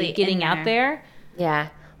actually getting out there. Yeah.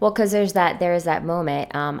 Well, because there is that moment.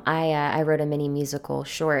 I wrote a mini musical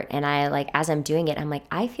short, and as I'm doing it, I'm like,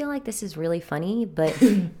 I feel like this is really funny, but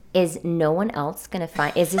is no one else gonna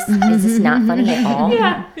find? Is this not funny at all?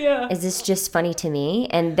 Yeah. Is this just funny to me?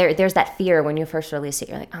 And there's that fear when you first release it.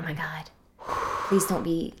 You're like, oh my God, please don't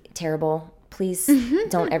be terrible. Please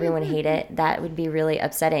don't everyone hate it. That would be really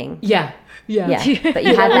upsetting. Yeah. But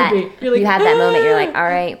you have that. You have that moment. You're like, all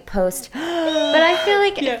right, post. But I feel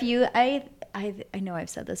like if you, I know I've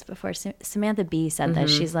said this before. Samantha Bee said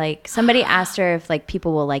this. She's like, somebody asked her if like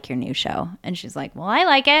people will like your new show, and she's like, well, I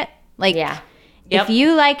like it. Like, if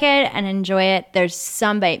you like it and enjoy it, there's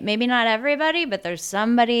somebody, maybe not everybody, but there's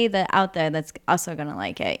somebody out there that's also gonna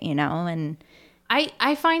like it, And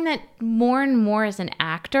I find that more and more as an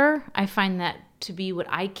actor, I find that to be what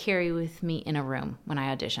I carry with me in a room when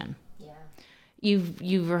I audition.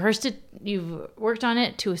 You've rehearsed it, you've worked on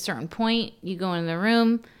it to a certain point. You go in the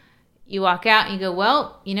room. You walk out and you go,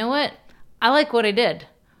 well, you know what? I like what I did.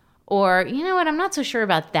 Or, you know what? I'm not so sure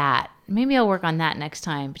about that. Maybe I'll work on that next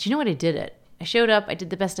time. But you know what? I did it. I showed up. I did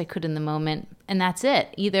the best I could in the moment. And that's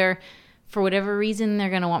it. Either for whatever reason, they're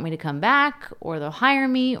going to want me to come back, or they'll hire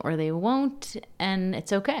me, or they won't. And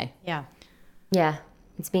it's okay. Yeah. Yeah.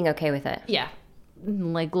 It's being okay with it. Yeah.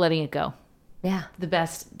 Like letting it go. Yeah. The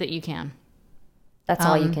best that you can. That's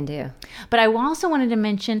all you can do. But I also wanted to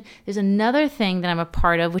mention there's another thing that I'm a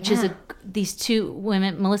part of, which is these two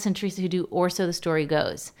women, Melissa and Teresa, who do Or So the Story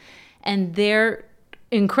Goes. And they're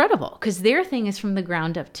incredible because their thing is from the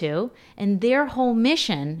ground up too. And their whole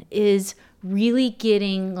mission is really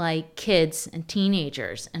getting like kids and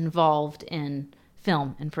teenagers involved in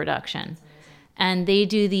film and production. And they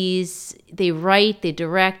do these, they write, they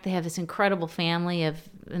direct, they have this incredible family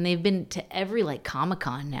and they've been to every like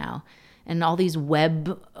Comic-Con now. And all these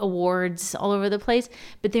web awards all over the place.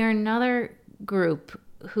 But they're another group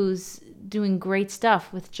who's doing great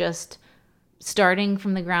stuff with just starting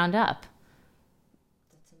from the ground up.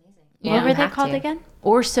 That's amazing. What were they called again?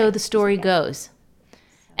 Or So the Story Goes.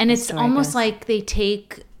 And it's almost like they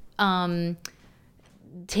take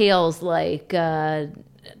tales like Hansel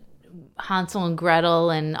and Gretel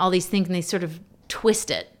and all these things, and they sort of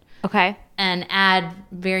twist it. Okay. And add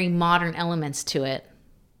very modern elements to it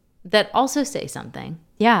that also say something.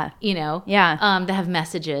 Yeah. That have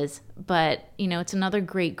messages. But, it's another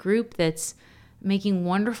great group that's making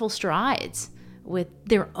wonderful strides with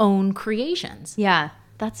their own creations. Yeah.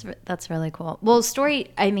 That's really cool. Well,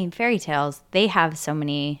 fairy tales, they have so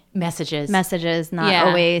many messages, not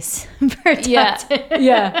always protected.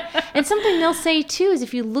 Yeah. And something they'll say too is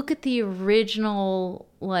if you look at the original,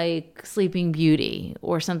 like Sleeping Beauty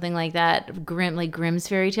or something like that, Grimm's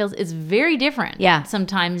fairy tales, it's very different. Yeah.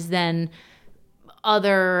 Sometimes than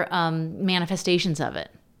other manifestations of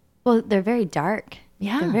it. Well, they're very dark.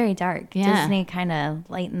 Yeah. They're very dark. Yeah. Disney kind of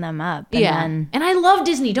lightened them up. And I love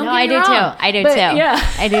Disney. Don't get me wrong. I do too.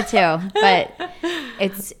 Yeah. I do too. But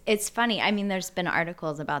it's funny. I mean, there's been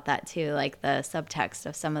articles about that too, like the subtext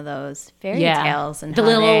of some of those fairy tales and the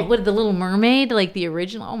Little Mermaid, like the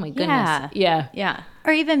original. Oh my goodness. Yeah.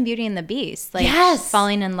 Or even Beauty and the Beast. Like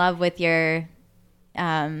falling in love with your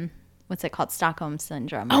what's it called? Stockholm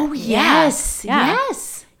syndrome. Oh yes.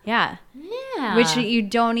 Yes. Yeah. Which you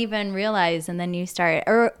don't even realize, and then you start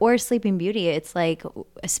or Sleeping Beauty. It's like,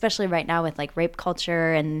 especially right now with like rape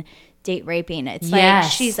culture and date raping, it's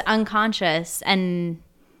like she's unconscious, and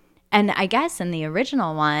I guess in the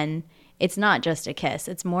original one, it's not just a kiss;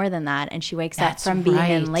 it's more than that, and she wakes up from being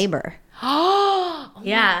in labor. Oh my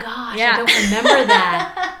gosh! I don't remember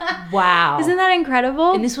that. Wow, isn't that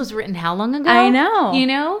incredible? And this was written how long ago? I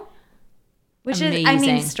know. Which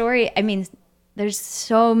amazing. is, there's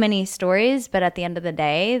so many stories, but at the end of the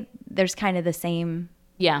day, there's kind of the same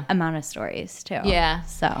amount of stories too. Yeah.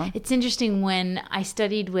 So it's interesting, when I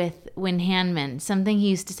studied with Win Handman, something he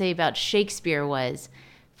used to say about Shakespeare was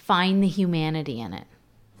find the humanity in it.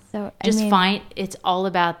 So it's all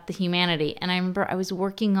about the humanity. And I remember I was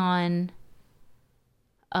working on,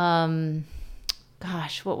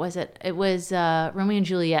 what was it? It was Romeo and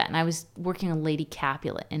Juliet, and I was working on Lady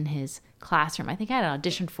Capulet in his classroom. I think I had an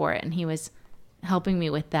audition for it, and he was helping me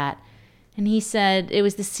with that. And he said it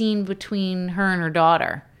was the scene between her and her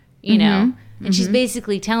daughter, and she's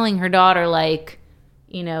basically telling her daughter, like,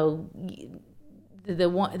 the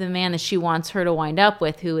man that she wants her to wind up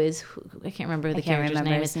with, I can't remember the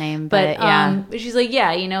character's name, but she's like,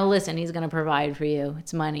 listen, he's going to provide for you.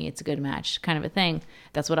 It's money. It's a good match, kind of a thing.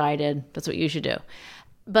 That's what I did. That's what you should do.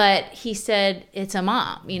 But he said, it's a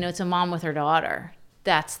mom, it's a mom with her daughter.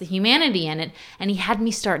 That's the humanity in it. And he had me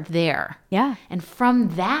start there. Yeah. And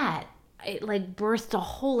from that, it like birthed a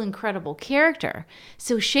whole incredible character.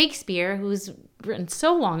 So Shakespeare, who's written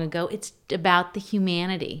so long ago, it's about the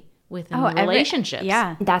humanity within the relationships.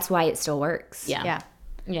 That's why it still works. Yeah.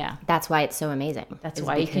 That's why it's so amazing. That's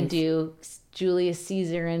why you can do Julius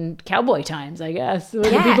Caesar and cowboy times, I guess.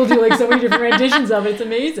 People do like so many different renditions of it. It's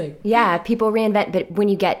amazing. Yeah, people reinvent, but when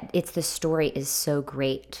the story is so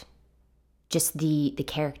great. Just the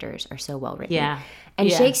characters are so well written. Yeah.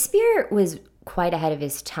 And Shakespeare was quite ahead of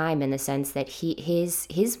his time in the sense that his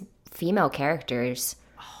female characters,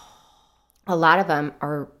 a lot of them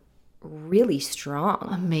are really strong.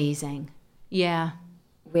 Amazing. Yeah.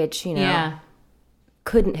 Which,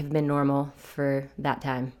 couldn't have been normal for that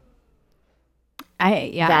time.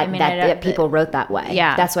 People wrote that way.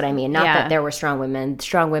 Yeah. That's what I mean. Not that there were strong women.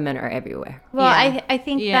 Strong women are everywhere. Well, I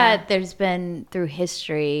think that there's been, through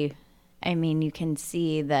history, I mean, you can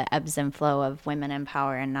see the ebbs and flow of women in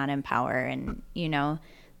power and not in power, and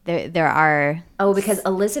there are. Oh, because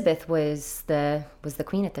Elizabeth was the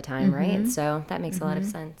queen at the time, right? So that makes a lot of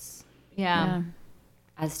sense. Yeah.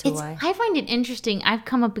 As to why. I find it interesting. I've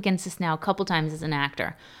come up against this now a couple times as an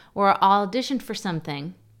actor, where I'll audition for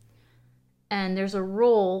something, and there's a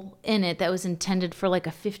role in it that was intended for like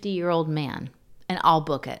a 50-year-old man, and I'll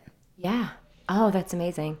book it. Yeah. Oh, that's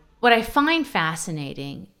amazing. What I find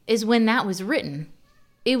fascinating is when that was written,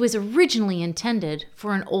 it was originally intended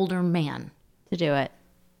for an older man to do it.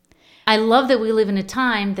 I love that we live in a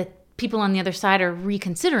time that people on the other side are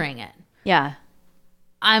reconsidering it. Yeah.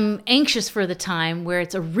 I'm anxious for the time where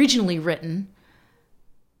it's originally written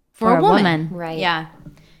for a woman. Right. Yeah.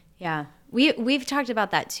 Yeah. We've talked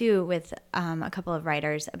about that too with a couple of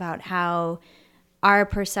writers about how our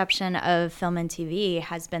perception of film and TV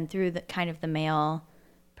has been through the kind of the male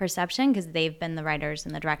perception, because they've been the writers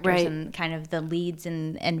and the directors and kind of the leads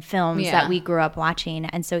in films that we grew up watching.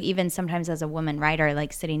 And so even sometimes as a woman writer,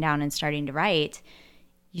 like sitting down and starting to write,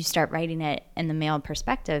 you start writing it in the male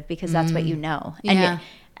perspective because that's what you know. And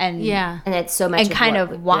it's so much and kind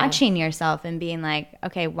of watching yourself and being like,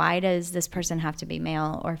 okay, why does this person have to be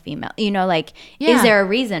male or female? Is there a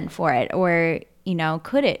reason for it? Or,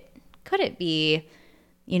 could it be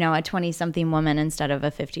you know, a 20-something woman instead of a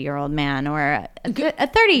 50-year-old man, or a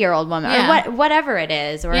 30-year-old woman, or whatever it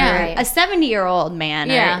is, or a 70-year-old man,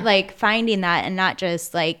 or like finding that and not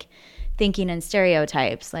just like thinking in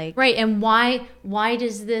stereotypes. Like, right. And why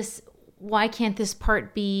can't this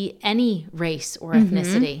part be any race or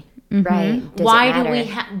ethnicity? Right.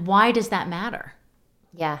 Why does that matter?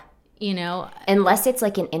 Yeah. You know, unless it's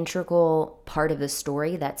like an integral part of the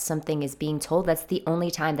story that something is being told, that's the only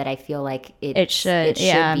time that I feel like it should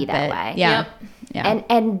be that way. Yeah. Yeah.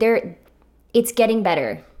 And it's getting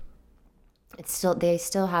better. They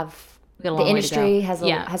still have, the industry has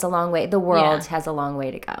a long way. The world has a long way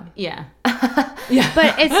to go. Yeah. Yeah.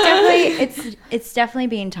 But it's definitely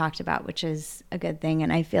being talked about, which is a good thing.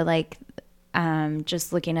 And I feel like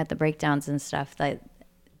just looking at the breakdowns and stuff, that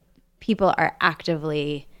people are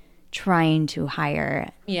actively trying to hire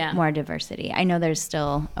more diversity. I know there's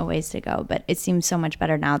still a ways to go, but it seems so much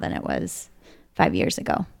better now than it was 5 years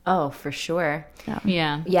ago. Oh, for sure. So.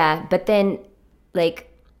 Yeah. Yeah. But then like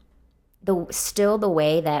the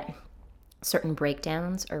way that certain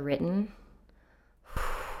breakdowns are written,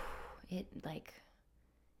 it like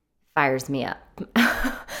fires me up.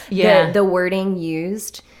 The wording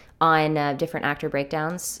used on different actor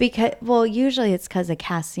breakdowns. Because, well, usually it's because a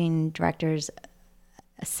casting director's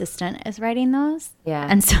assistant is writing those. Yeah.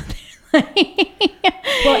 And so well,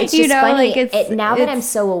 it's just funny. Like now that I'm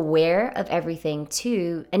so aware of everything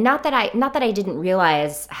too, and not that I didn't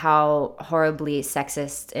realize how horribly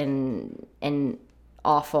sexist and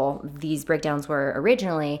awful these breakdowns were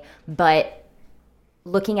originally, but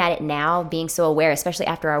looking at it now, being so aware, especially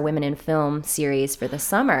after our Women in Film series for the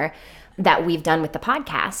summer that we've done with the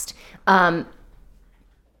podcast, I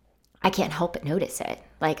can't help but notice it.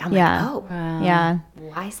 Like, I'm like, oh,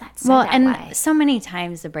 why is that so that way? So many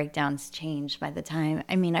times the breakdowns change by the time,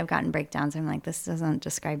 I mean, I've gotten breakdowns, I'm like, this doesn't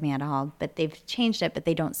describe me at all, but they've changed it, but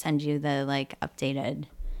they don't send you the like updated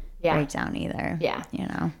breakdown either. Yeah. You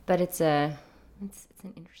know? But it's an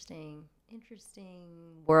interesting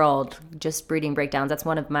world, just reading breakdowns. That's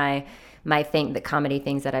one of my the comedy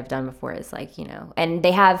things that I've done before is like, you know, and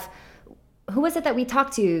they have, who was it that we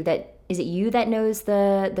talked to that, is it you that knows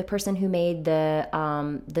the person who made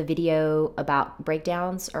the video about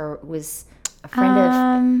breakdowns, or was a friend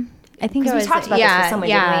of? I think it was. We talked about this with someone,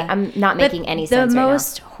 didn't we? I'm not making any sense. The right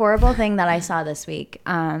most horrible thing that I saw this week,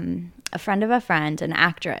 a friend of a friend, an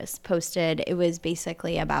actress, posted. It was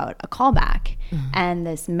basically about a callback, and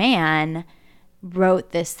this man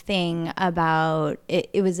wrote this thing about it.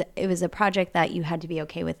 It was a project that you had to be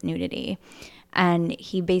okay with nudity. And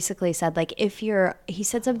he basically said, like, he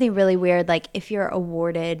said something really weird, like, if you're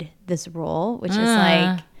awarded this role, which is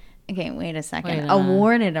like, okay, wait a second,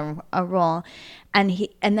 awarded a role. And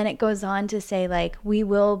then it goes on to say, like, we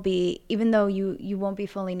will be, even though you won't be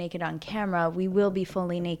fully naked on camera, we will be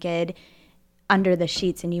fully naked under the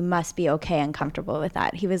sheets, and you must be okay and comfortable with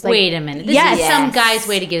that. He was like, wait a minute, this is some guy's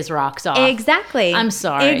way to get his rocks off. Exactly. I'm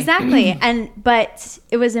sorry. Exactly. But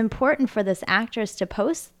it was important for this actress to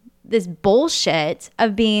post this bullshit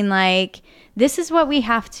of being like, this is what we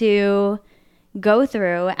have to go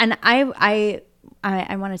through. And I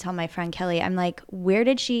want to tell my friend Kelly, I'm like, where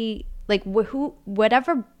did she, like,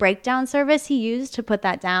 whatever breakdown service he used to put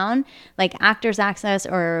that down, like Actors Access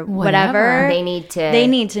or whatever, they need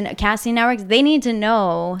to know, casting networks, they need to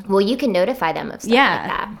know. Well, you can notify them of stuff like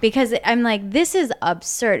that. Because I'm like, this is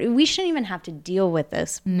absurd. We shouldn't even have to deal with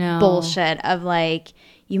this bullshit of like,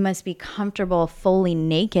 you must be comfortable fully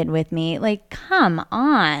naked with me. Like, come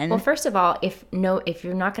on. Well, first of all, if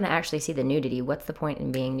you're not going to actually see the nudity, what's the point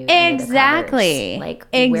in being nude? Exactly. Like,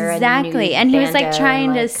 exactly. And he was like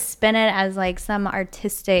trying to spin it as like some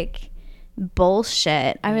artistic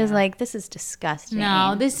bullshit. I was like, this is disgusting.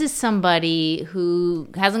 No, this is somebody who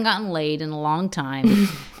hasn't gotten laid in a long time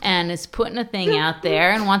and is putting a thing out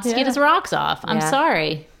there and wants to get his rocks off. I'm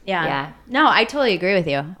sorry. Yeah. No, I totally agree with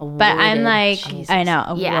you. Awarded. But I'm like, Jesus. I know,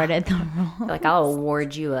 awarded the role. Like, I'll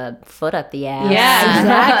award you a foot up the ass. Yeah,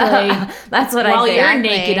 exactly. That's what While I say. While you're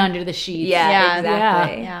naked under the sheets. Yeah,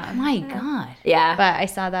 exactly. Yeah. My God. Yeah. But I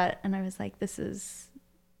saw that and I was like, this is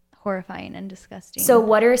horrifying and disgusting. So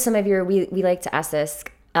what are some of your, we like to ask this,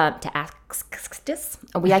 we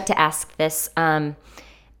like to ask this,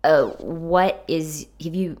 what is,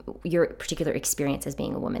 your particular experience as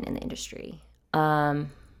being a woman in the industry?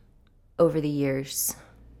 Over the years,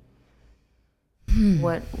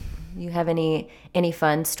 what, you have any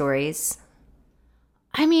fun stories?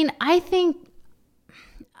 I mean, I think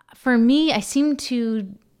for me, I seem to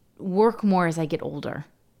work more as I get older.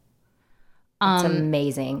 That's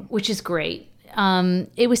amazing. Which is great.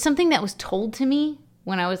 It was something that was told to me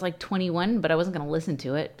when I was like 21, but I wasn't going to listen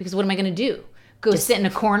to it because what am I going to do? go sit in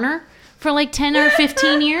a corner for like 10 or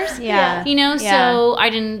 15 years. Yeah. You know, so I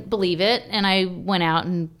didn't believe it, and I went out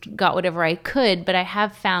and got whatever I could. But I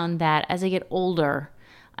have found that as I get older,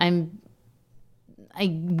 I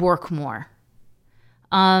work more.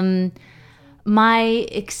 My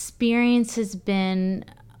experience has been,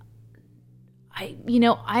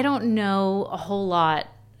 I don't know a whole lot,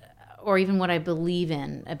 or even what I believe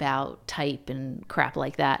in about type and crap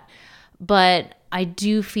like that. But I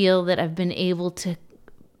do feel that I've been able to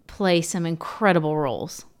play some incredible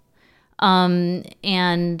roles.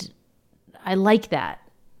 And I like that.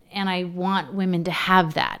 And I want women to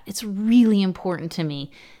have that. It's really important to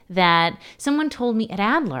me that someone told me at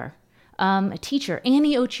Adler, a teacher,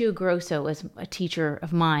 Annie Ochio Grosso was a teacher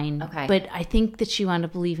of mine. Okay. But I think that she wound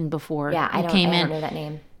up leaving before I came in. I don't know that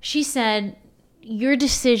name. She said, your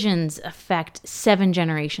decisions affect 7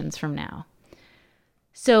 generations from now.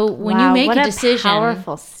 So when you make a decision,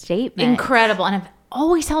 powerful statement, incredible, and I've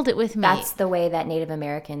always held it with me. That's the way that Native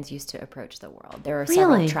Americans used to approach the world. There are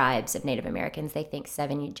several tribes of Native Americans. They think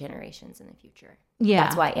 7 generations in the future. Yeah,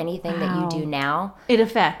 that's why anything that you do now, it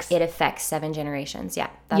affects 7 generations. Yeah,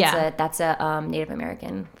 that's a Native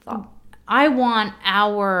American thought. I want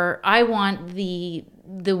the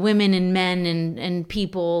women and men and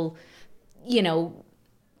people,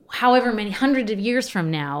 however many hundreds of years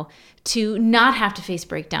from now, to not have to face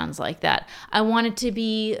breakdowns like that. I want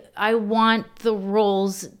the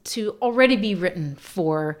roles to already be written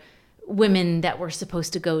for women that were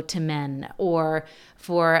supposed to go to men, or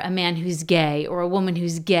for a man who's gay, or a woman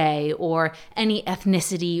who's gay, or any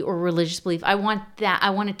ethnicity or religious belief. I want that. I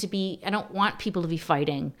don't want people to be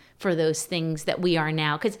fighting for those things that we are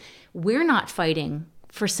now, because we're not fighting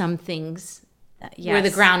for some things where the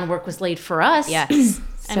groundwork was laid for us. Yes.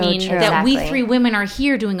 That we 3 women are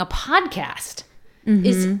here doing a podcast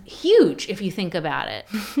is huge if you think about it,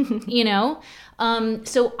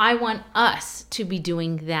 So I want us to be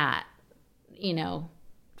doing that,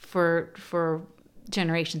 for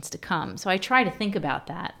generations to come. So I try to think about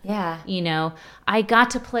that. Yeah. I got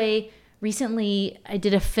to play recently. I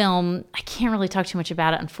did a film. I can't really talk too much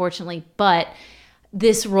about it, unfortunately, but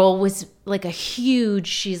this role was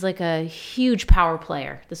she's like a huge power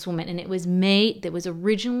player, this woman. And it was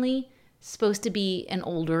originally supposed to be an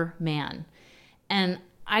older man. And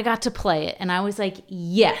I got to play it. And I was like,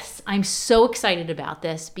 yes, I'm so excited about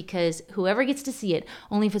this, because whoever gets to see it,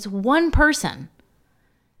 only if it's one person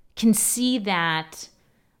can see that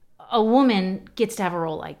a woman gets to have a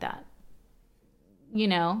role like that.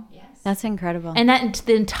 Yes. That's incredible. And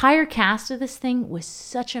the entire cast of this thing was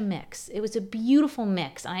such a mix. It was a beautiful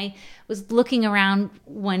mix. I was looking around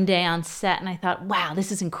one day on set and I thought, wow,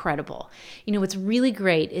 this is incredible. What's really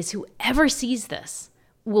great is whoever sees this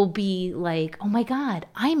will be like, oh my God,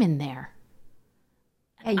 I'm in there.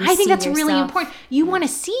 Yeah, I think that's really important. You want to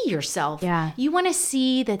see yourself. Yeah. You want to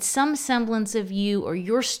see that some semblance of you or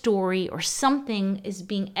your story or something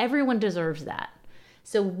everyone deserves that.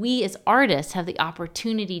 So we as artists have the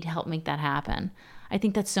opportunity to help make that happen. I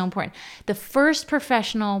think that's so important. The first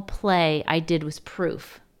professional play I did was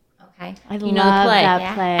Proof. Okay. I love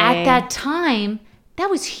that play. At that time, that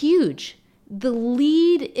was huge. The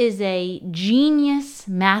lead is a genius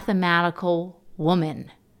mathematical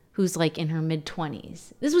woman who's like in her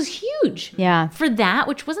mid-20s. This was huge. Yeah. For that,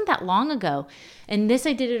 which wasn't that long ago. And this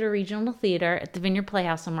I did at a regional theater at the Vineyard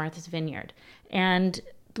Playhouse on Martha's Vineyard. And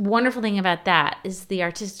the wonderful thing about that is the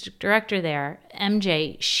artistic director there,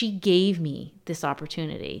 MJ, she gave me this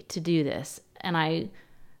opportunity to do this. And I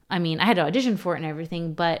had to audition for it and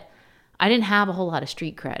everything, but I didn't have a whole lot of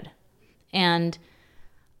street cred. And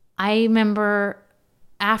I remember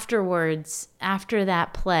afterwards, after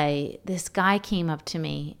that play, this guy came up to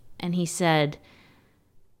me and he said,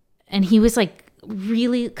 and he was like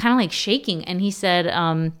really kind of like shaking. And he said,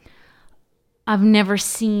 I've never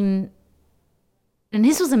seen, and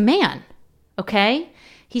this was a man, okay?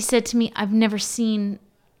 He said to me, I've never seen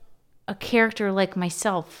a character like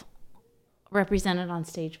myself represented on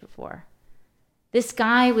stage before. This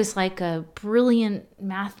guy was like a brilliant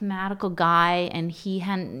mathematical guy, and he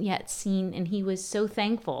hadn't yet seen, and he was so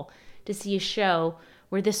thankful to see a show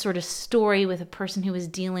where this sort of story with a person who was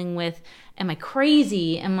dealing with, am I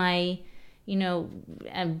crazy? Am I,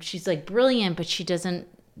 she's like brilliant, but she doesn't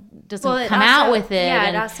come out with it. Yeah,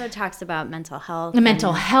 it also talks about mental health.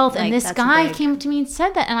 Mental health. And this guy came to me and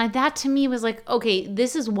said that. And that to me was like, okay,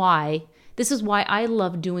 this is why I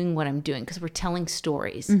love doing what I'm doing, because we're telling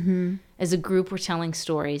stories. Mm-hmm. As a group, we're telling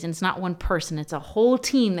stories. And it's not one person. It's a whole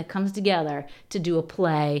team that comes together to do a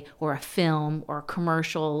play or a film or a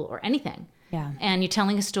commercial or anything. Yeah. And you're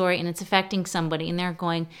telling a story and it's affecting somebody and they're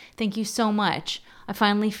going, thank you so much. I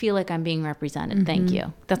finally feel like I'm being represented. Thank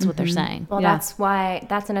you. That's what they're saying. Well,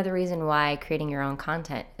 that's another reason why creating your own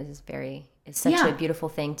content is such a beautiful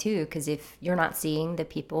thing too. Because if you're not seeing the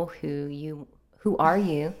people who are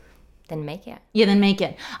you, then make it. Yeah, then make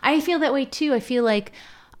it. I feel that way too. I feel like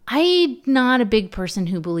I'm not a big person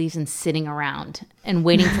who believes in sitting around and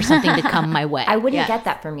waiting for something to come my way. I wouldn't get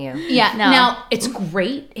that from you. Yeah. No. Now, it's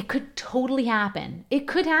great. It could totally happen. It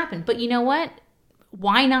could happen. But you know what?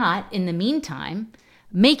 Why not, in the meantime,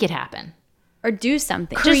 make it happen? Or do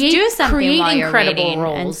something. Just do something create while you're incredible waiting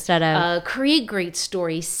roles, instead of create great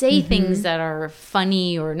stories. Say things that are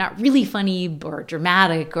funny or not really funny or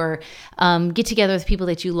dramatic, or get together with people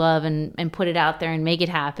that you love and put it out there and make it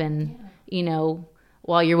happen. You know,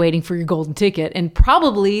 while you're waiting for your golden ticket, and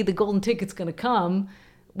probably the golden ticket's going to come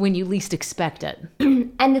when you least expect it.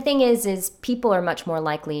 And the thing is people are much more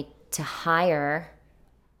likely to hire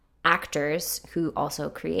actors who also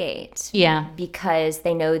create. Yeah. Because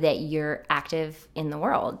they know that you're active in the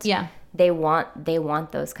world. Yeah. They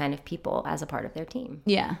want those kind of people as a part of their team.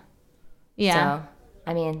 Yeah. Yeah. So,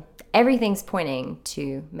 I mean, everything's pointing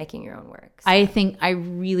to making your own work. I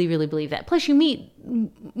really, really believe that. Plus, you meet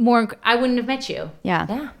more. I wouldn't have met you.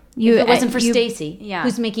 Yeah. If it wasn't for Stacy,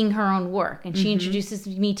 who's making her own work, and she introduces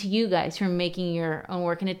me to you guys who are making your own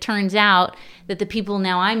work, and it turns out that the people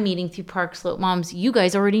now I'm meeting through Park Slope Moms, you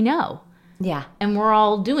guys already know. Yeah. And we're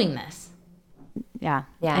all doing this. Yeah.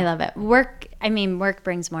 I love it. Work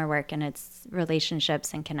brings more work, and it's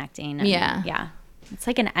relationships and connecting. And yeah. It's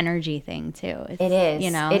like an energy thing too. It is.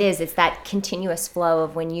 You know, it is. It's that continuous flow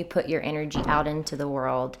of when you put your energy out into the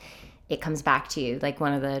world, it comes back to you. Like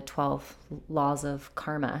one of the 12 laws of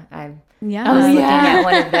karma. I was looking at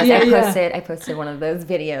one of those. I posted one of those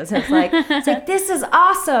videos. And it's like this is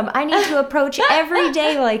awesome. I need to approach every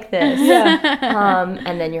day like this. Yeah.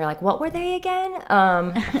 And then you're like, what were they again?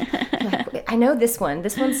 Like, I know this one.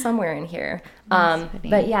 This one's somewhere in here.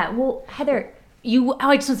 But yeah. Well, Heather.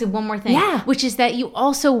 I just want to say one more thing. Yeah. Which is that you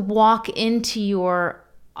also walk into your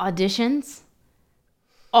auditions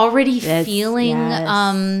already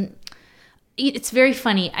feeling it's very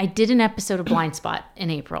funny. I did an episode of Blind Spot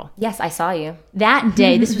in April. Yes, I saw you. That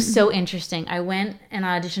day, this was so interesting. I went and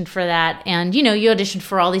auditioned for that. And, you know, you audition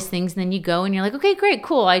for all these things. And then you go and you're like, okay, great,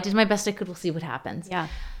 cool. I did my best I could. We'll see what happens. Yeah.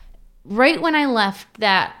 Right when I left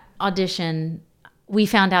that audition, we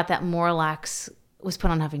found out that Morlax was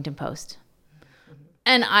put on Huffington Post.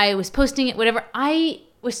 And I was posting it, whatever. I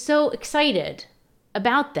was so excited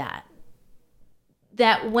about that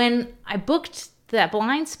when I booked that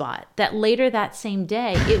Blind Spot, that later that same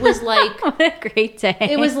day, it was like what a great day.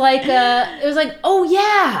 It was like oh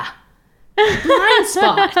yeah, Blind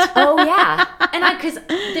Spot. Oh yeah. And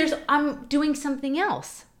I'm doing something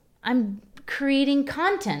else. I'm creating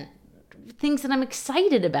content, things that I'm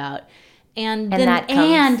excited about, and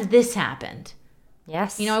this happened.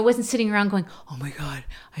 Yes. You know, I wasn't sitting around going, oh my God,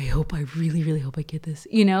 I really, really hope I get this.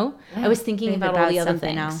 You know, I was thinking about all the other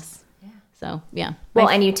things. Else. Yeah. So, yeah. Well,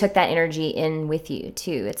 and you took that energy in with you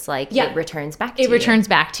too. It's like it returns back to you. It returns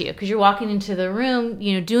back to you because you're walking into the room,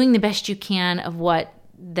 you know, doing the best you can of what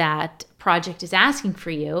that project is asking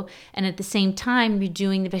for you. And at the same time, you're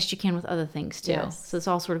doing the best you can with other things too. Yes. So it's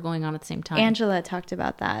all sort of going on at the same time. Angela talked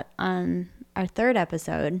about that on our third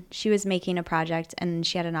episode. She was making a project and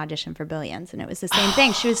she had an audition for Billions, and it was the same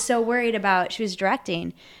thing. She was so worried about, she was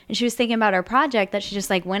directing and she was thinking about her project that she just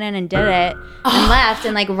like went in and did it and left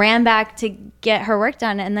and like ran back to get her work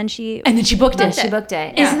done, and then she booked it. She booked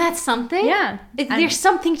it. Isn't that something? Yeah. There's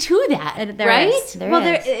something to that, right?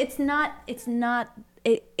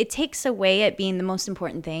 It takes away at being the most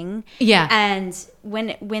important thing. Yeah. And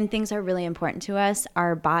when things are really important to us,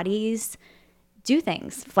 our bodies do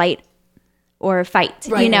things, flight or fight,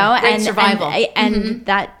 right, you know, and survival. And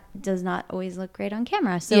that does not always look great on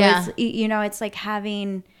camera. So it's, you know, it's like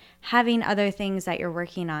having other things that you're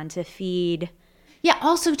working on to feed. Yeah.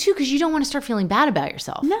 Also too, because you don't want to start feeling bad about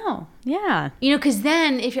yourself. No. Yeah. You know, because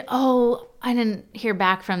then if you're, I didn't hear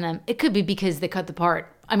back from them, it could be because they cut the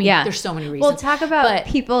part. I mean, there's so many reasons. Well, talk about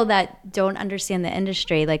people that don't understand the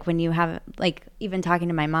industry. Like when you have, like, even talking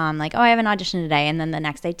to my mom, like, I have an audition today. And then the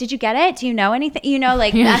next day, did you get it? Do you know anything? You know,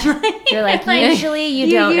 like, that's you're like, usually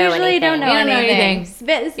you don't know anything.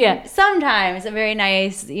 Sometimes a very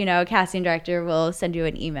nice, you know, casting director will send you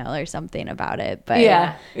an email or something about it. But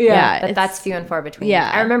but that's few and far between. Yeah.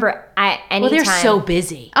 I remember they're so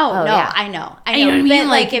busy. Oh, no, yeah. I know. You know what I mean?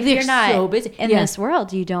 Like if you're not so busy in this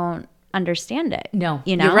world, you don't understand it. No,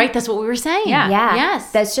 you know, you're right. That's what we were saying. Yeah.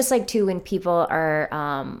 Yes. That's just like too when people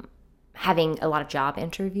are having a lot of job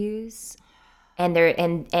interviews, and they're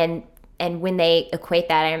and when they equate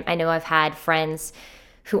that, I know I've had friends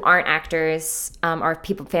who aren't actors, or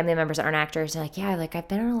family members that aren't actors, are like, yeah, like I've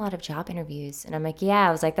been on a lot of job interviews. And I'm like, yeah.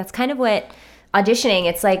 I was like, that's kind of what auditioning,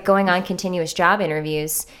 it's like going on continuous job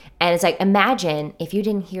interviews. And it's like, imagine if you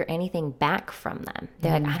didn't hear anything back from them.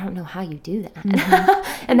 They're like, I don't know how you do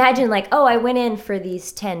that. Imagine like, oh, I went in for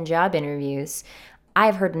these 10 job interviews.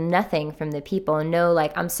 I've heard nothing from the people. No,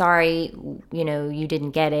 like, I'm sorry, you know, you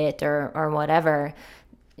didn't get it or whatever.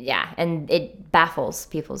 Yeah. And it baffles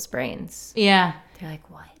people's brains. Yeah. They're like,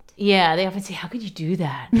 what? Yeah. They often say, how could you do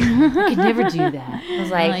that? I could never do that. I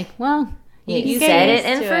was like, well, you said it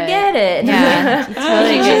and forget it. Yeah, you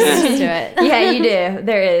totally get used to it. Yeah, you do.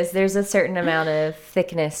 There's a certain amount of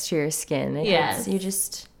thickness to your skin. Yes.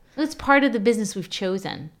 It's part of the business we've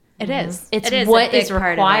chosen. It is. It's what is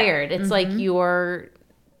required. It's like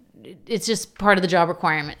it's just part of the job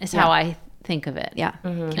requirement is how I think of it. Yeah.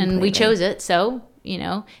 And we chose it. So, you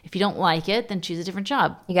know, if you don't like it, then choose a different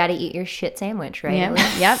job. You got to eat your shit sandwich, right?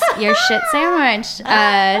 Yep. Your shit sandwich.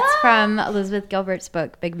 It's from Elizabeth Gilbert's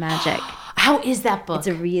book, Big Magic. How is that book? It's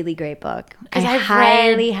a really great book. I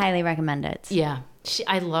highly recommend it. Yeah.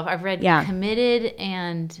 I've read Committed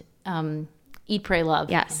and Eat, Pray,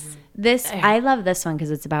 Love. Yes. I love this one because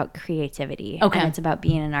it's about creativity. Okay. And it's about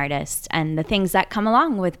being an artist and the things that come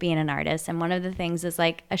along with being an artist. And one of the things is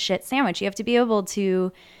like a shit sandwich. You have to be able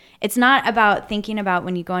to, it's not about thinking about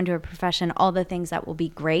when you go into a profession, all the things that will be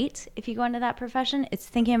great if you go into that profession. It's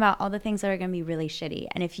thinking about all the things that are going to be really shitty.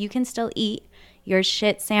 And if you can still eat your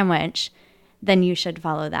shit sandwich, then you should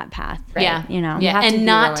follow that path. Right? Yeah. You know? Yeah. And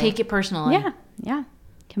not take it personally. Yeah. Yeah.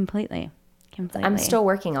 Completely. I'm still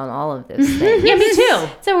working on all of those things. Yeah, me too.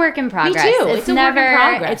 It's a work in progress. Me too. It's a work in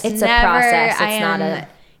progress. It's a process. It's not a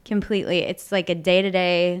completely. It's like a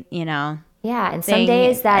day-to-day, you know. Yeah, and some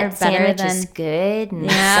days that sandwich is good,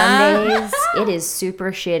 and some days it is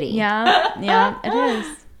super shitty. Yeah, yeah, it is.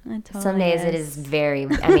 It totally some days it is very.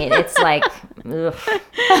 I mean, it's like. Ugh.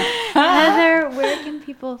 Heather, where can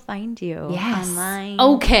people find you online?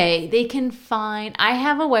 Okay, they can find. I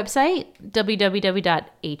have a website,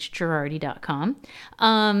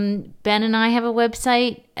 www.hgerardi.com. Ben and I have a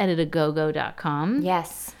website, editagogo.com.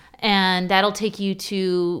 Yes, and that'll take you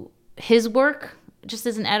to his work, just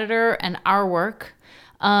as an editor, and our work.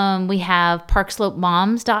 We have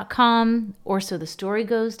parkslopemoms.com,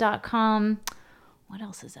 orsothestorygoes.com. What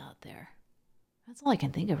else is out there? That's all I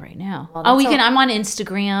can think of right now. Well, I'm on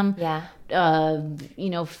Instagram. Yeah. You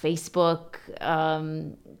know, Facebook,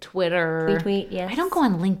 Twitter. Tweet, yes. I don't go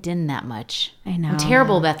on LinkedIn that much. I know. I'm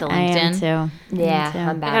terrible about the LinkedIn. I am too. Yeah,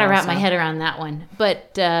 I'm bad. I gotta wrap my head around that one.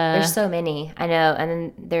 But there's so many. I know, and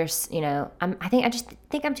then there's, you know, I just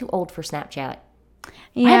think I'm too old for Snapchat.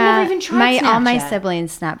 Yeah, I've never even tried Snapchat. All my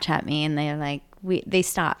siblings Snapchat me, and they're like, they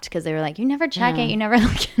stopped because they were like, you never check it, you never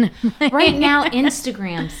look at it. Right now,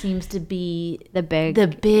 Instagram seems to be the big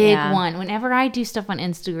one. Whenever I do stuff on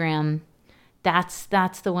Instagram, that's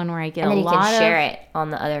the one where I get a lot of. And then you can share it on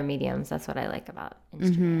the other mediums. That's what I like about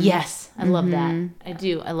Instagram. Mm-hmm. Yes, I love that. I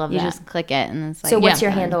do. I love that. You just click it, and it's like. So what's your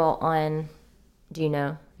handle on? Do you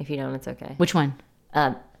know? If you don't, it's okay. Which one?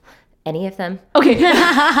 Any of them. Okay. Facebook.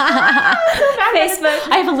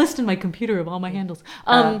 I have a list in my computer of all my handles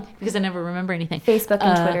because I never remember anything. Facebook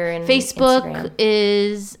and Twitter and Facebook Instagram.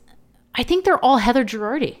 is, I think they're all Heather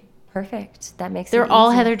Girardi. Perfect. That makes they're it all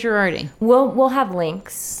easy. Heather Girardi. We'll have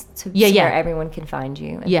links to where everyone can find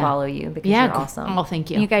you and follow you because you're awesome. Oh, thank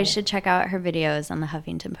you. You guys should check out her videos on the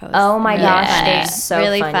Huffington Post. Oh my gosh, they're so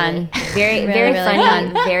really funny. fun. Very very funny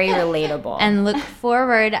and very relatable. And look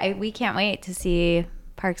forward. We can't wait to see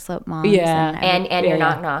Park Slope Moms. Yeah. And your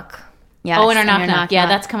Knock Knock. Yes, and our Knock Knock. Yeah,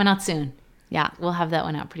 that's coming out soon. Yeah. We'll have that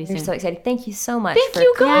one out pretty soon. We're so excited. Thank you so much for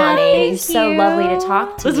coming. Thank you. So lovely to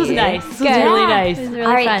talk to you. This was nice. This was really nice. It was really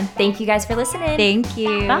fun. All right. Thank you guys for listening. Thank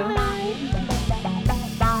you. Bye.